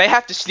they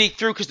have to sneak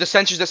through because the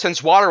sensors that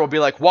sense water will be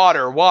like,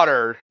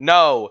 water,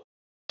 no,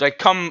 like,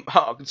 come,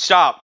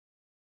 stop.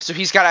 So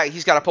he's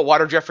gotta put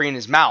Water Jeffrey in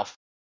his mouth.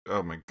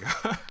 Oh my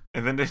god!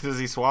 And then does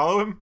he swallow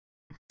him?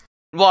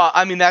 Well,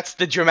 I mean, that's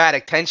the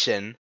dramatic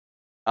tension.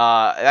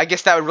 I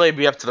guess that would really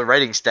be up to the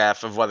writing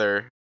staff of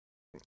whether,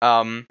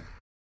 And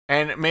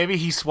maybe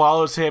he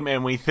swallows him,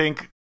 and we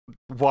think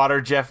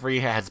Water Jeffrey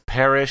has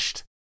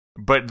perished.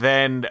 But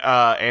then,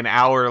 an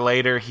hour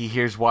later, he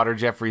hears Water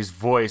Jeffrey's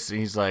voice, and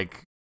he's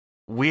like,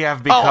 "We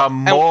have become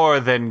more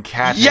than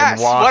cat and water."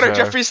 Yes, Water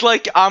Jeffrey's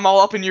like, "I'm all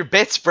up in your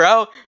bits,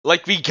 bro.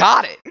 Like, we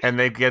got it." And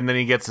then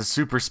he gets a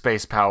super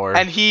space power.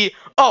 And he,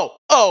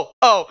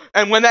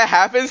 and when that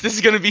happens, this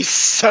is gonna be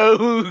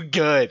so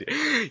good.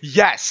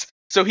 Yes.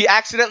 So he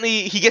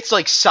gets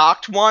like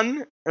socked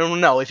one. I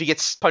don't know, if he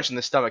gets punched in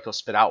the stomach, he'll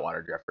spit out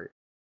Water Jeffrey.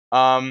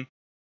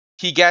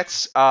 He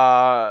gets,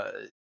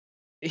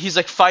 he's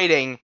like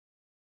fighting,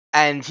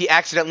 and he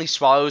accidentally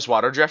swallows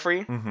Water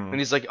Jeffrey, and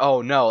he's like,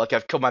 "Oh no, like,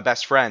 I've killed my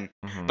best friend."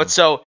 But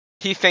so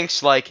he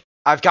thinks like,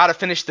 I've got to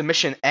finish the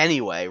mission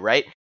anyway,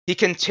 right? He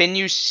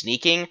continues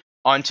sneaking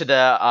onto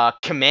the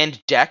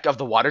command deck of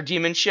the water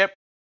demon ship,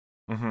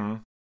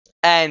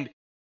 and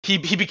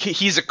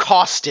he's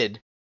accosted,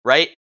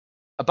 right,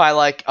 by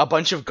like a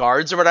bunch of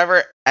guards or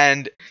whatever,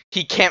 and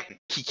he can't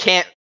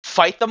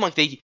fight them. Like,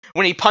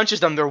 when he punches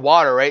them, they're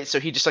water, right? So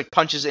he just like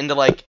punches into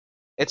like,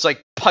 it's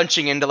like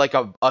punching into like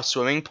a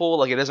swimming pool,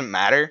 like it doesn't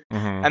matter.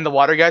 And the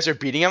water guys are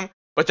beating him,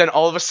 but then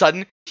all of a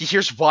sudden he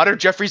hears Water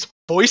Jeffrey's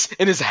voice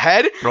in his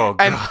head, Oh,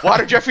 and God.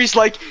 Water Jeffrey's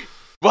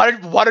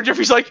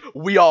like,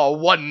 we are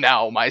one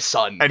now, my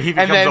son. And he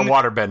becomes a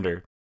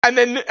waterbender. And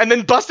then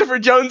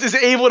Bustafer Jones is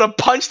able to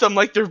punch them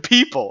like they're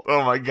people.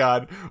 Oh my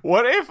God.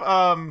 What if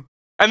And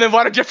then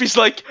Water Jeffrey's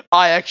like,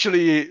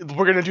 we're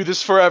gonna do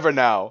this forever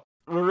now.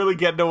 we're really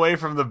getting away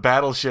from the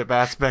battleship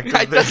aspect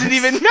of It this? doesn't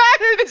even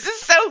matter. This is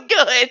so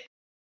good.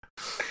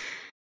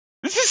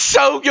 This is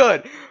so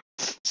good.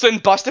 So then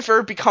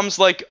Bustafer becomes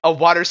like a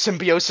water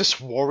symbiosis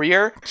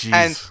warrior,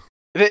 Jeez.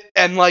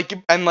 and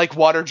like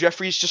Water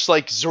Jeffrey's just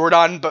like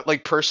Zordon, but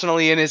like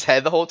personally in his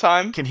head the whole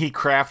time. Can he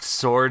craft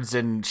swords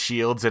and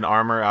shields and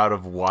armor out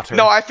of water?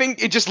 No, I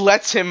think it just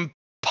lets him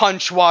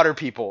punch water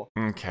people.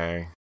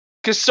 Okay.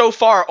 Because so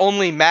far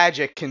only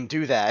magic can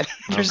do that.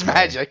 There's Okay.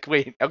 magic.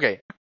 Wait, okay.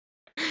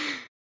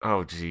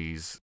 Oh,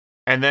 jeez.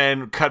 And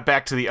then cut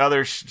back to the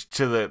other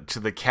to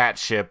the cat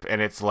ship,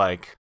 and it's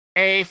like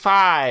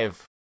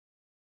A5.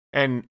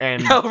 And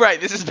Oh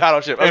right, this is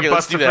Battleship. Okay, and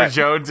let's do Bustafer that.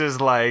 Jones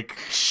is like,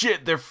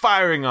 shit, they're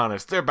firing on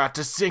us. They're about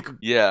to sink.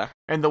 Yeah.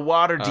 And the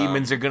water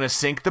demons are going to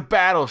sink the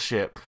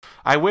battleship.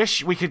 I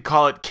wish we could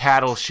call it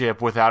Cattle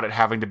Ship without it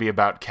having to be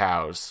about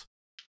cows.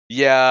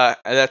 Yeah,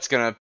 that's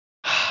gonna.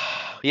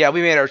 Yeah,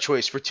 we made our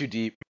choice. We're too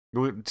deep.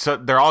 So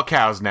they're all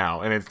cows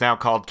now, and it's now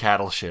called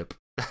Cattle Ship.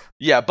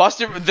 Yeah,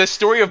 the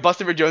story of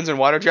Bustafer Jones and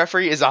Water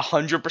Jeffrey is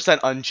 100%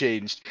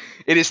 unchanged.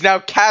 It is now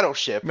Cattle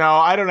Ship. No,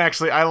 I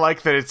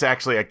like that it's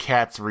actually a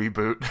Cats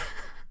reboot.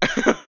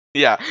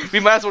 Yeah, we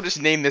might as well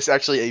just name this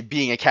actually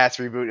being a Cats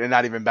reboot and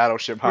not even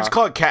Battleship, huh? Let's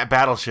call it Cat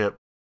Battleship.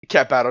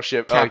 Cat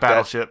Battleship. I Cat like that.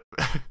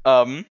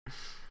 Battleship.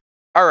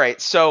 Alright,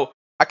 so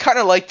I kind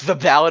of liked the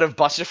Ballad of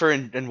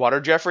Bustafer and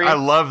Water Jeffrey. I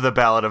love the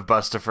Ballad of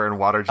Bustafer and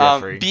Water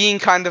Jeffrey. Being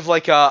kind of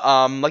like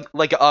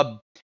a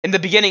in the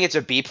beginning it's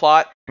a B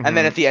plot, and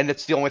then at the end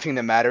it's the only thing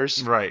that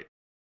matters. Right.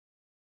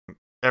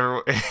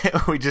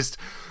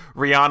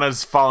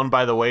 Rihanna's fallen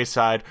by the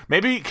wayside.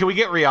 Maybe can we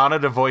get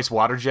Rihanna to voice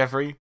Water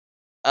Jeffrey?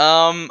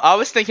 I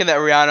was thinking that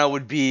Rihanna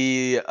would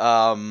be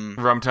Rum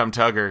Tum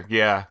Tugger.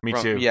 Yeah, me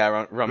too.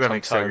 Yeah, Rum That Tum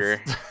makes Tugger.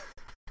 sense.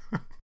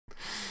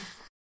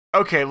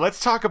 Okay, let's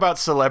talk about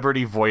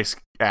celebrity voice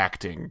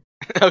acting.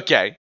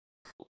 Okay.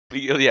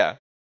 Yeah.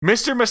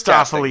 Mr.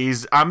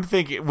 Mistopheles, I'm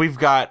thinking we've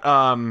got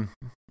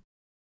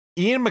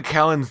Ian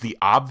McKellen's the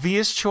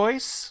obvious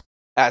choice?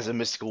 As a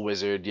mystical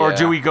wizard, yeah. Or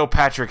do we go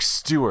Patrick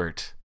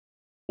Stewart?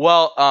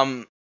 Well,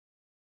 I'm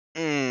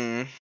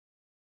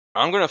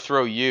gonna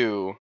throw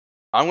you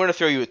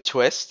a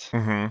twist,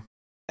 Mm-hmm.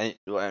 and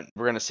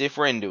we're gonna see if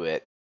we're into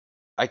it.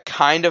 I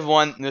kind of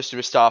want Mr.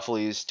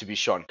 Mistopheles to be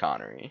Sean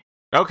Connery.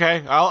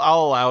 Okay,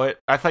 I'll allow it.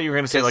 I thought you were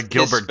gonna say His like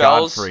Gilbert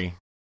spells- Godfrey.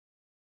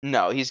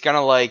 No, he's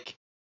gonna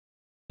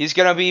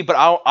be, but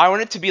I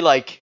want it to be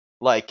like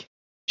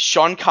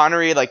Sean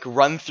Connery like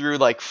run through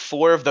like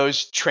 4 of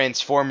those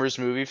Transformers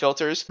movie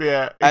filters,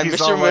 Yeah, and he's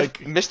all like,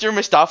 Mr.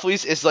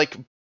 Mistopheles is like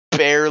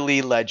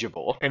barely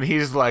legible. and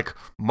he's like,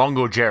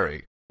 Mungo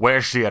Jerry,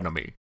 where's the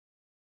enemy?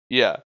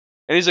 Yeah,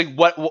 and he's like,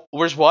 what?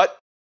 Where's what?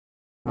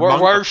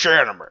 Mungo- Where's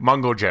Shannon?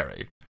 Mungo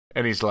Jerry,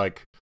 and he's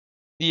like,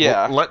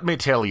 Yeah. Let me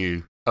tell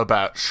you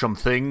about some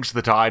things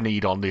that I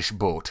need on this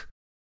boat.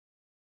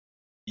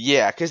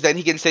 Yeah, because then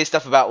he can say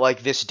stuff about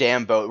like this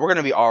damn boat. We're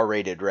gonna be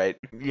R-rated, right?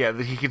 Yeah,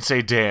 he can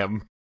say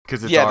 "damn"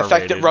 because it's Yeah, R-rated. the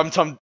fact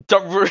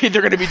that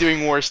they're gonna be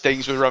doing worse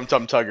things with Rum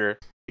Tum Tugger.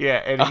 Yeah,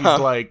 and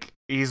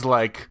he's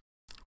like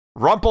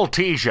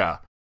Rumpeltesia,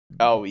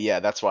 Oh yeah,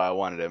 that's why I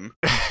wanted him.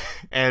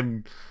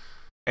 and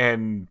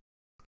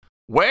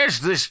where's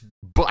this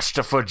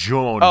Bustafer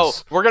Jones? Oh,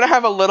 we're gonna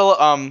have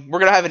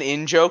an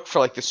in joke for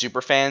like the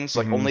super fans,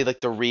 like Mhm. only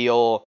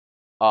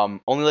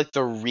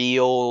the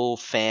real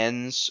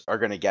fans are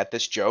gonna get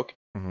this joke.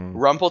 Mhm.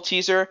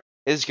 Rumpelteaser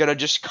is gonna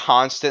just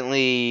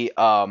constantly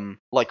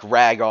like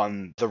rag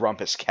on the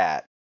Rumpus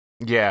cat.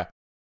 Yeah.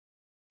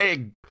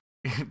 Hey,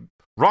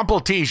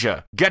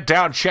 Rumpeltesia, get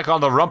down, check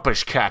on the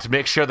Rumpus cat,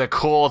 make sure the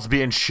coal's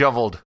being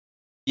shoveled.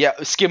 Yeah,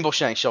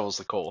 Skimbleshank shovels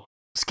the coal.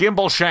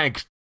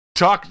 Skimbleshank,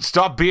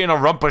 stop being a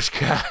Rumpus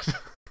cat.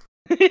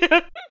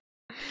 I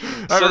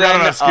So forgot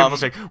then, about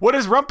Skimbleshank. What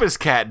does Rumpus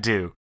cat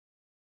do?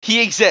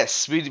 He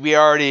exists. We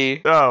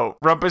already Oh,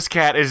 Rumpus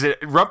cat, is it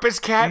Rumpus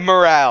cat?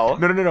 morale.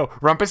 No.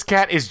 Rumpus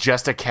cat is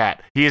just a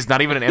cat. He is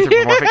not even an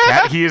anthropomorphic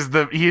cat. He is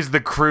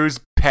the crew's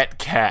pet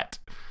cat.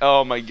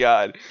 Oh my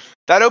god.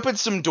 That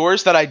opens some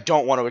doors that I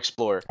don't want to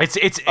explore. It's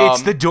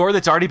the door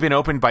that's already been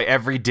opened by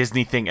every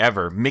Disney thing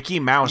ever. Mickey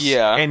Mouse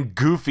Yeah. and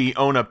Goofy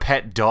own a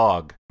pet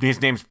dog.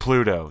 His name's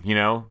Pluto, you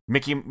know?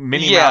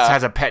 Minnie Yeah. Mouse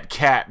has a pet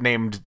cat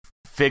named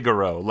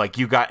Figaro. Like,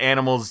 you got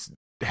animals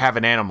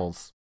having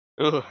animals.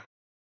 Ugh.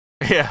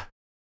 Yeah.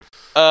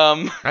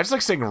 Um. I just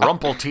like saying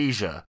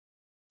Rumpeltesia.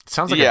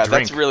 Sounds like Yeah, a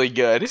drink. that's really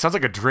good. Sounds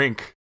like a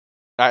drink.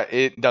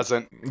 It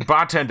doesn't.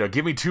 Bartender,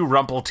 give me 2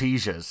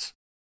 Rumpeltesias.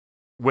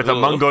 With a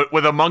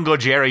Ugh. Mungo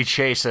Jerry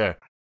chaser.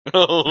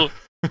 Oh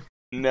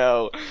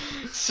no.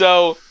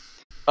 So,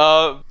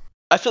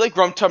 I feel like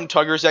Rum Tum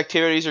Tugger's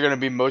activities are going to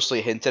be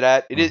mostly hinted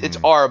at. It's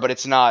Mhm. R, but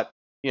it's not.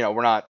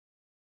 We're not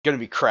going to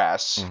be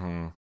crass.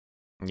 Mm-hmm.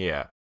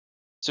 Yeah.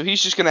 So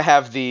he's just gonna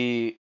have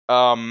the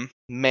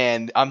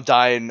man, I'm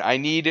dying. I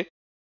need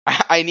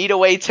a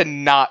way to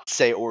not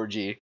say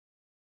orgy.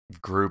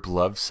 Group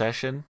love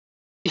session?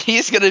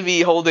 He's gonna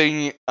be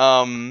holding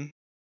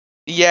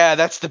yeah,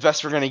 that's the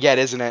best we're gonna get,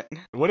 isn't it?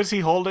 What is he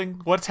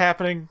holding? What's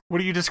happening?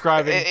 What are you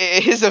describing?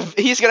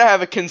 He's gonna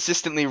have a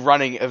consistently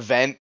running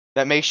event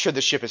that makes sure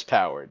the ship is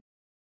powered.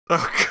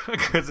 Oh,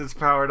 because it's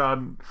powered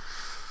on...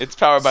 It's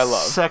powered by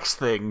love. Sex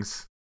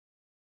things.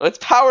 It's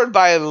powered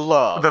by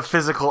love. The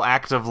physical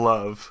act of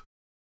love.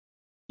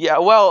 Yeah,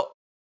 well,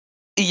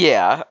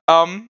 yeah.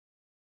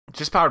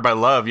 Just powered by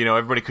love,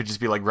 everybody could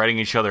just be like writing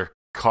each other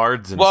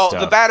cards and stuff.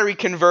 stuff. The battery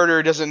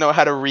converter doesn't know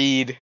how to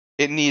read.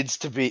 It needs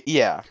to be,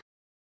 yeah.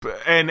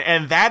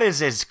 And that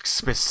is as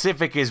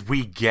specific as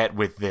we get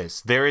with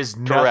this. There is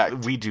no...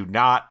 Correct. We do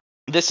not...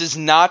 This is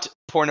not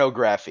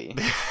pornography.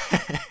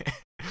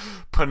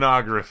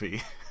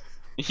 Pornography.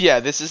 Yeah,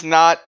 this is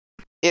not...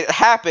 It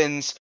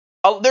happens...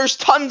 there's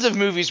tons of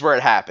movies where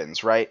it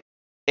happens, right?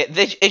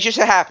 It just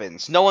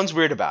happens. No one's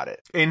weird about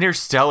it.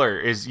 Interstellar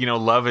is,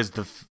 love is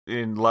the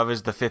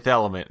fifth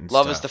element and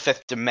love stuff. Is the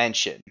fifth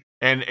dimension.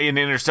 And in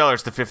Interstellar,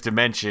 it's the fifth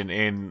dimension.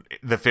 In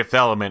the Fifth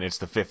Element, it's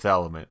the fifth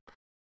element.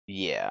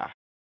 Yeah.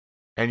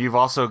 And you've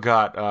also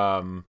got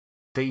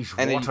these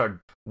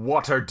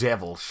water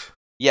devils.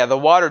 Yeah, the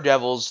water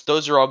devils.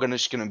 Those are all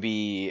just gonna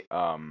be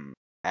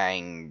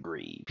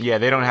angry people. Yeah,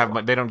 they don't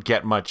have they don't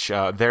get much.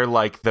 They're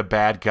like the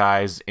bad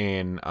guys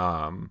in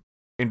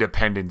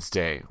Independence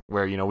Day,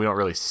 where we don't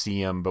really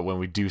see them, but when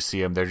we do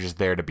see them, they're just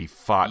there to be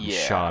fought and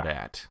shot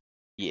at.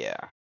 Yeah.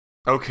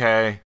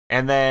 Okay,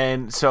 and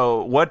then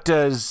so what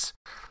does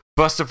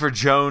Bustopher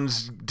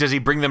Jones? Does he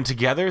bring them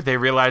together? They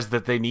realize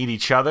that they need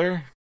each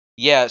other.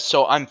 Yeah.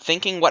 So I'm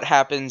thinking what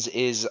happens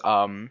is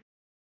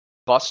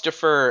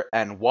Bustopher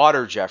and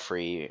Water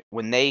Jeffrey,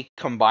 when they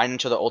combine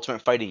into the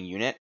Ultimate Fighting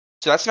Unit.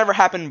 So that's never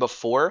happened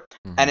before,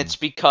 and it's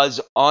because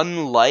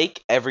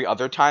unlike every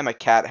other time a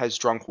cat has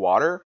drunk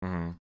water,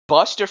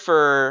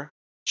 Bustopher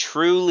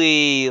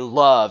truly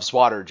loves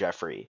Water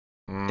Jeffrey.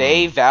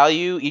 They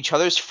value each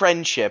other's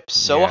friendship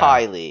so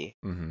highly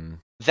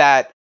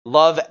that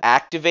love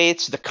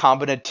activates the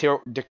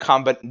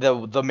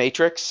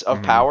matrix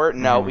of power.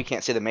 No, we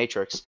can't say the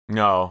matrix.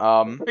 No.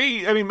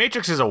 I mean,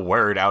 matrix is a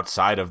word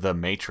outside of the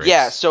matrix.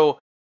 Yeah, so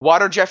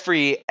Water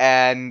Jeffrey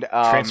and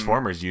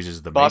Transformers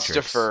uses the matrix.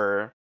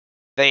 Bustopher,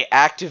 they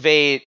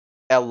activate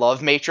a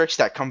love matrix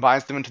that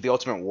combines them into the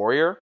Ultimate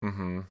Warrior.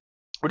 Mm-hmm.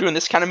 We're doing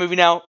this kind of movie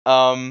now.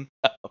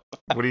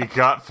 What do you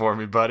got for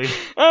me, buddy?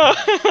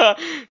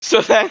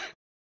 So then,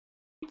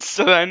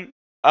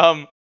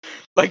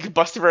 like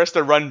Bustopher has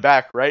to run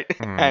back, right?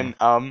 And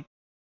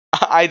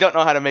I don't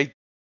know how to make.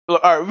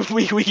 Or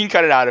we can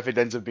cut it out if it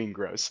ends up being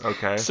gross.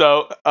 Okay.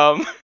 So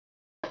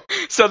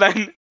so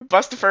then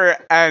Bustopher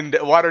and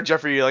Water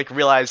Jeffrey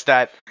realize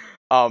that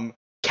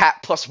cat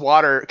plus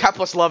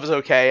love is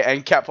okay,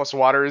 and cat plus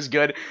water is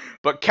good,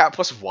 but cat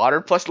plus water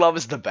plus love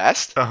is the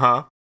best.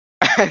 Uh-huh.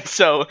 And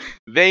so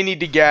they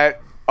need to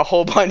get a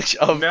whole bunch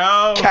of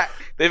cat.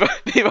 They've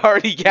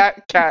already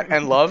got cat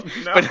and love,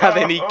 but now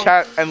they need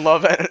cat and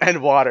love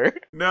and water.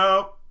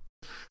 No.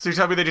 So you're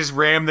telling me they just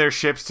ram their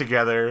ships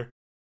together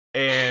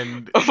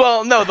and...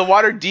 Well, no, the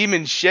water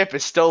demon ship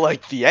is still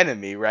the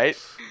enemy, right?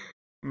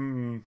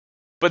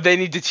 But they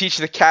need to teach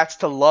the cats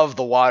to love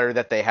the water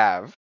that they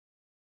have.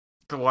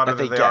 The water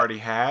that they already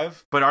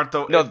have? But aren't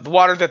the... No, the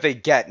water that they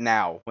get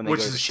now when they go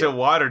to the ship. Which is still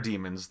water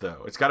demons,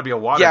 though. It's got to be a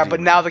water demon. Yeah, but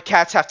now the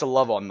cats have to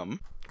love on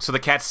them. So the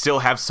cats still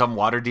have some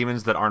water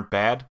demons that aren't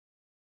bad?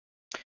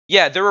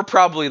 Yeah, there were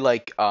probably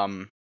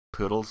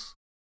Poodles?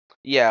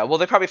 Yeah, well,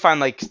 they probably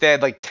find they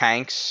had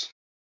tanks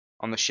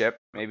on the ship,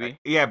 maybe.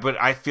 Yeah, but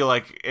I feel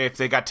like if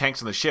they got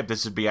tanks on the ship,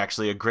 this would be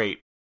actually a great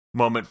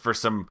moment for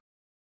some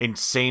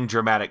insane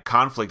dramatic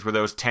conflict where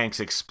those tanks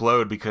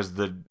explode because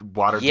the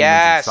water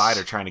demons inside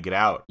are trying to get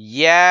out.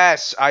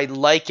 Yes, I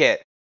like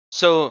it.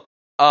 So,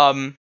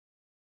 We're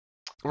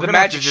the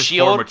magic just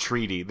shield, form a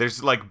treaty. There's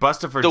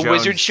Bustopher Jones. The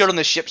wizard shield on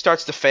the ship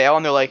starts to fail,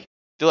 and they're like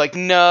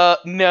no.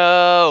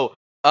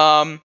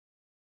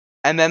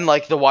 And then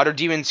the water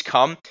demons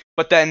come,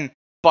 but then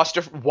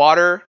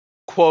Water,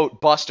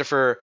 quote,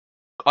 Bustopher,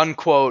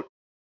 unquote,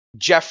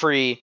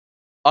 Jeffrey,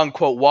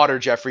 unquote, Water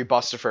Jeffrey,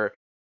 Bustopher.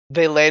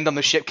 They land on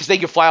the ship because they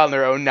can fly on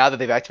their own now that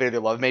they've activated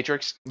their love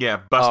matrix. Yeah,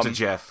 Busto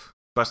Jeffrey.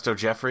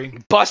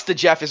 Busta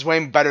Jeff is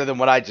way better than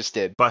what I just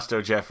did.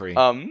 Busto Jeffrey.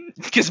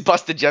 Because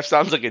Busta Jeff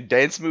sounds like a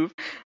dance move.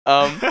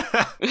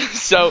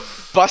 So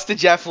Busta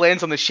Jeff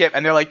lands on the ship,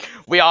 and they're like,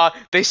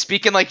 they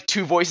speak in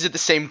two voices at the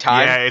same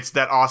time. Yeah, it's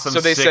that awesome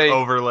sick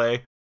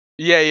overlay.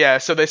 Yeah.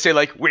 So they say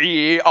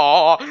we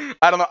are.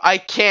 I don't know. I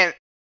can't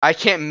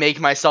make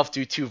myself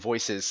do two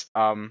voices.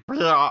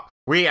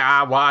 We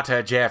are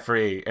Water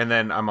Jeffrey, and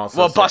then I'm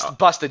also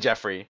Busta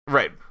Jeffrey.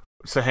 Right.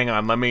 So hang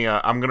on, let me.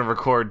 I'm gonna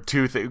record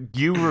two things.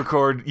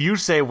 You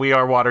say we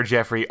are Water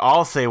Jeffrey.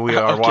 I'll say we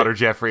are Water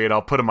Jeffrey, and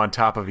I'll put them on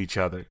top of each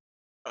other.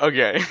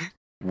 Okay.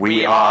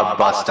 We are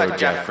Busta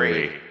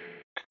Jeffrey.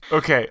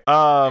 Okay.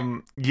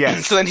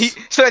 Yes. So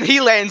then he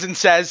lands and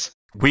says,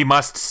 We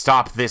must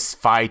stop this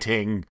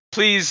fighting.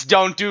 Please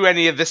don't do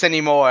any of this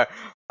anymore.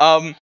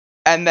 And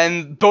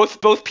then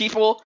both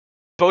people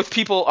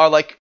are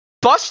like,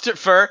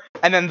 Bustifer,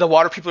 and then the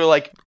water people are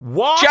like,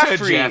 Water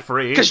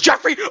Jeffrey. Because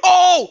Jeffrey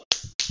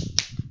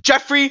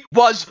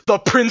was the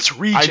Prince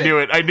Regent. I knew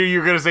it. I knew you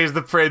were going to say he's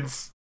the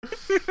prince.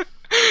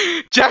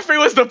 Jeffrey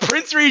was the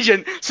Prince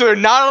Regent, so they're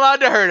not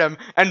allowed to hurt him.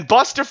 And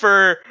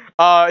Bustifer,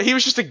 he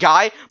was just a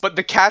guy, but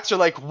the cats are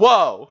like,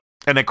 whoa.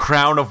 And a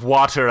crown of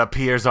water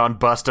appears on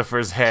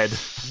Bustifer's head.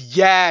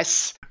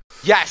 Yes,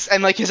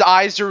 and like his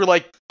eyes are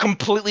like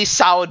completely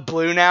solid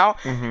blue now,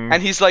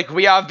 and he's like,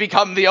 we have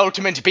become the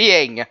ultimate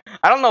being.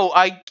 I don't know,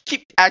 I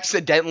keep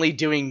accidentally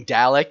doing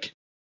Dalek.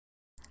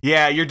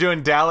 Yeah, you're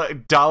doing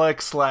Dalek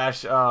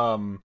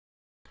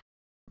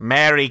 /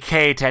 Mary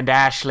Kate and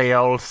Ashley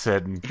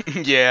Olsen.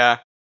 Yeah.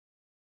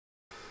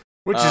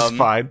 Which is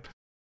fine.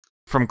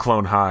 From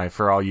Clone High,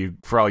 for all you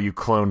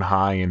Clone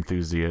High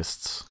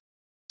enthusiasts.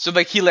 So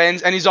like he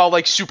lands and he's all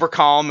like super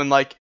calm and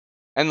like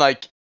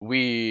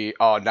we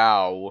are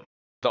now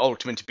the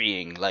ultimate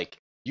being, like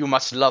you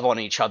must love on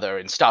each other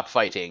and stop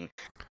fighting.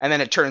 And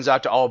then it turns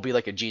out to all be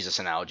like a Jesus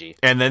analogy.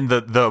 And then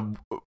the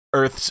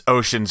Earth's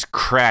oceans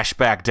crash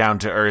back down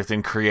to Earth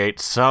and create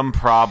some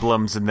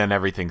problems, and then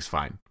everything's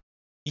fine.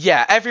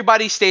 Yeah,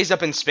 everybody stays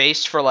up in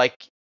space for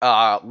like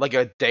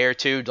a day or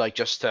two, like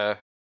just to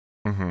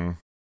not,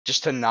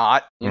 just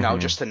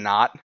to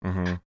not.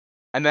 And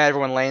then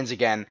everyone lands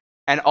again,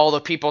 and all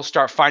the people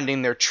start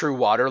finding their true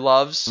water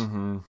loves.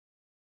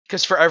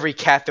 Because for every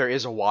cat there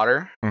is a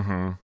water.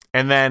 And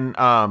then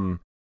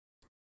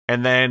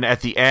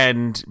at the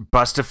end,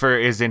 Bustifer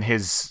is in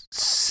his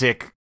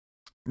sick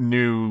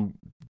new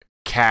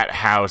cat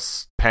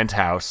house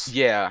penthouse.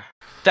 Yeah,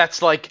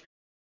 that's like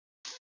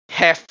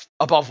half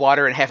above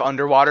water and half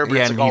underwater, but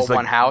it's like all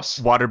one house.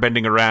 Water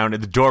bending around,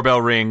 and the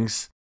doorbell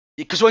rings.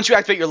 Because once you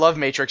activate your love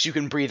matrix, you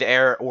can breathe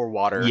air or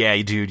water. Yeah,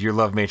 dude, your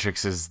love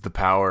matrix is the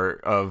power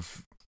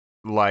of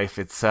life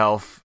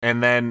itself.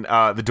 And then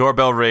the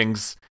doorbell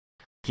rings.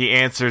 He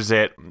answers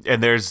it,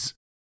 and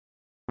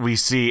we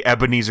see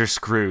Ebenezer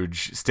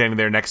Scrooge standing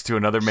there next to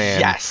another man.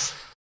 Yes.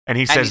 And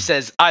he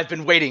says, I've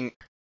been waiting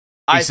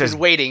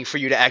for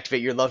you to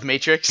activate your love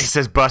matrix. He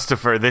says,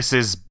 Bustifer, this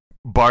is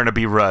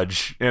Barnaby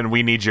Rudge, and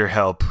we need your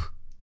help.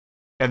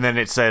 And then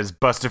it says,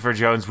 Bustifer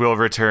Jones will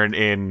return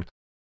in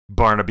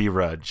Barnaby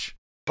Rudge.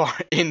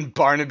 In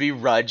Barnaby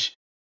Rudge,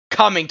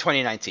 coming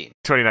 2019.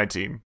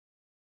 2019.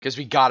 Because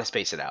we gotta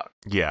space it out.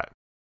 Yeah.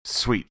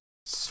 Sweet.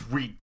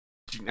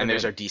 And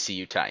there's our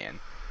DCU tie-in.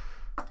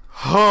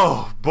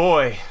 Oh,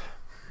 boy.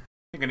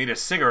 I think I need a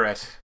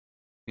cigarette.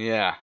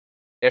 Yeah.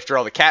 After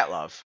all the cat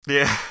love.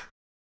 Yeah.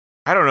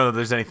 I don't know if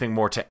there's anything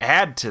more to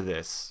add to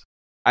this.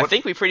 I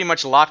think we pretty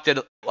much locked it.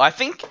 I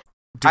think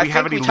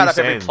we cut up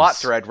every plot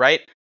thread,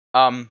 right?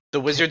 The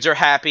wizards are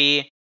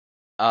happy.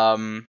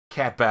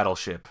 Cat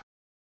battleship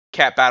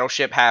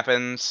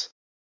happens.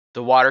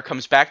 The water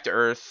comes back to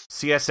Earth.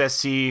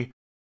 CSSC,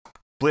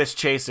 Bliss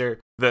Chaser,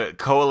 the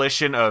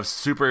Coalition of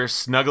Super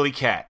Snuggly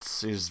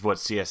Cats is what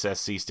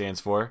CSSC stands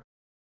for.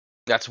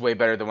 That's way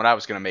better than what I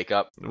was going to make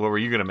up. What were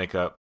you going to make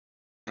up?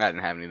 I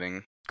didn't have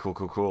anything.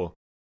 Cool.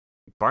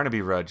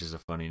 Barnaby Rudge is a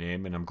funny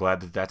name, and I'm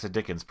glad that that's a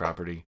Dickens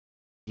property.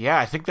 Yeah,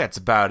 I think that's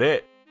about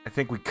it. I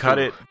think we cut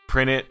it,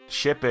 print it,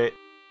 ship it.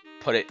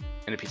 Put it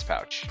in a pizza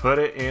pouch. Put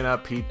it in a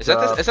pizza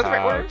pouch. Is that the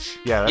right word?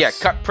 Yeah. Yeah,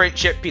 cut, print,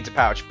 ship, pizza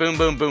pouch. Boom,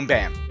 boom, boom,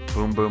 bam.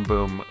 Boom, boom,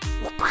 boom.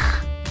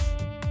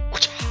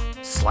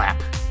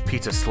 Slap.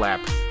 Pizza slap.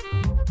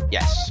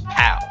 Yes.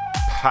 Pow.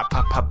 Pow,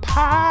 pow, pow,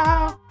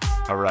 pow.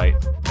 All right.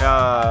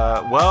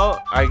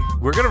 Well,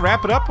 we're going to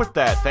wrap it up with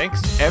that.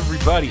 Thanks,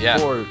 everybody,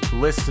 for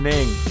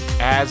listening.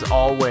 As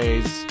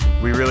always,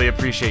 we really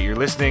appreciate your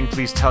listening.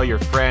 Please tell your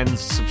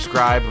friends,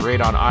 subscribe, rate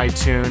on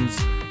iTunes.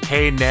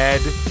 Hey, Ned.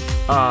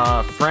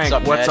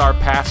 Frank, what's our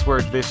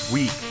password this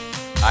week?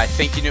 I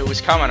think you knew it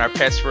was coming. Our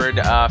password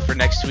for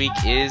next week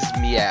is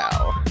meow.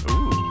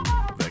 Ooh,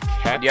 the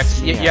cat. You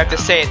have to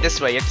say it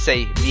this way. You have to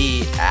say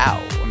meow.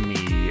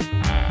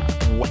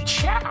 Meow.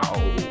 Watch out.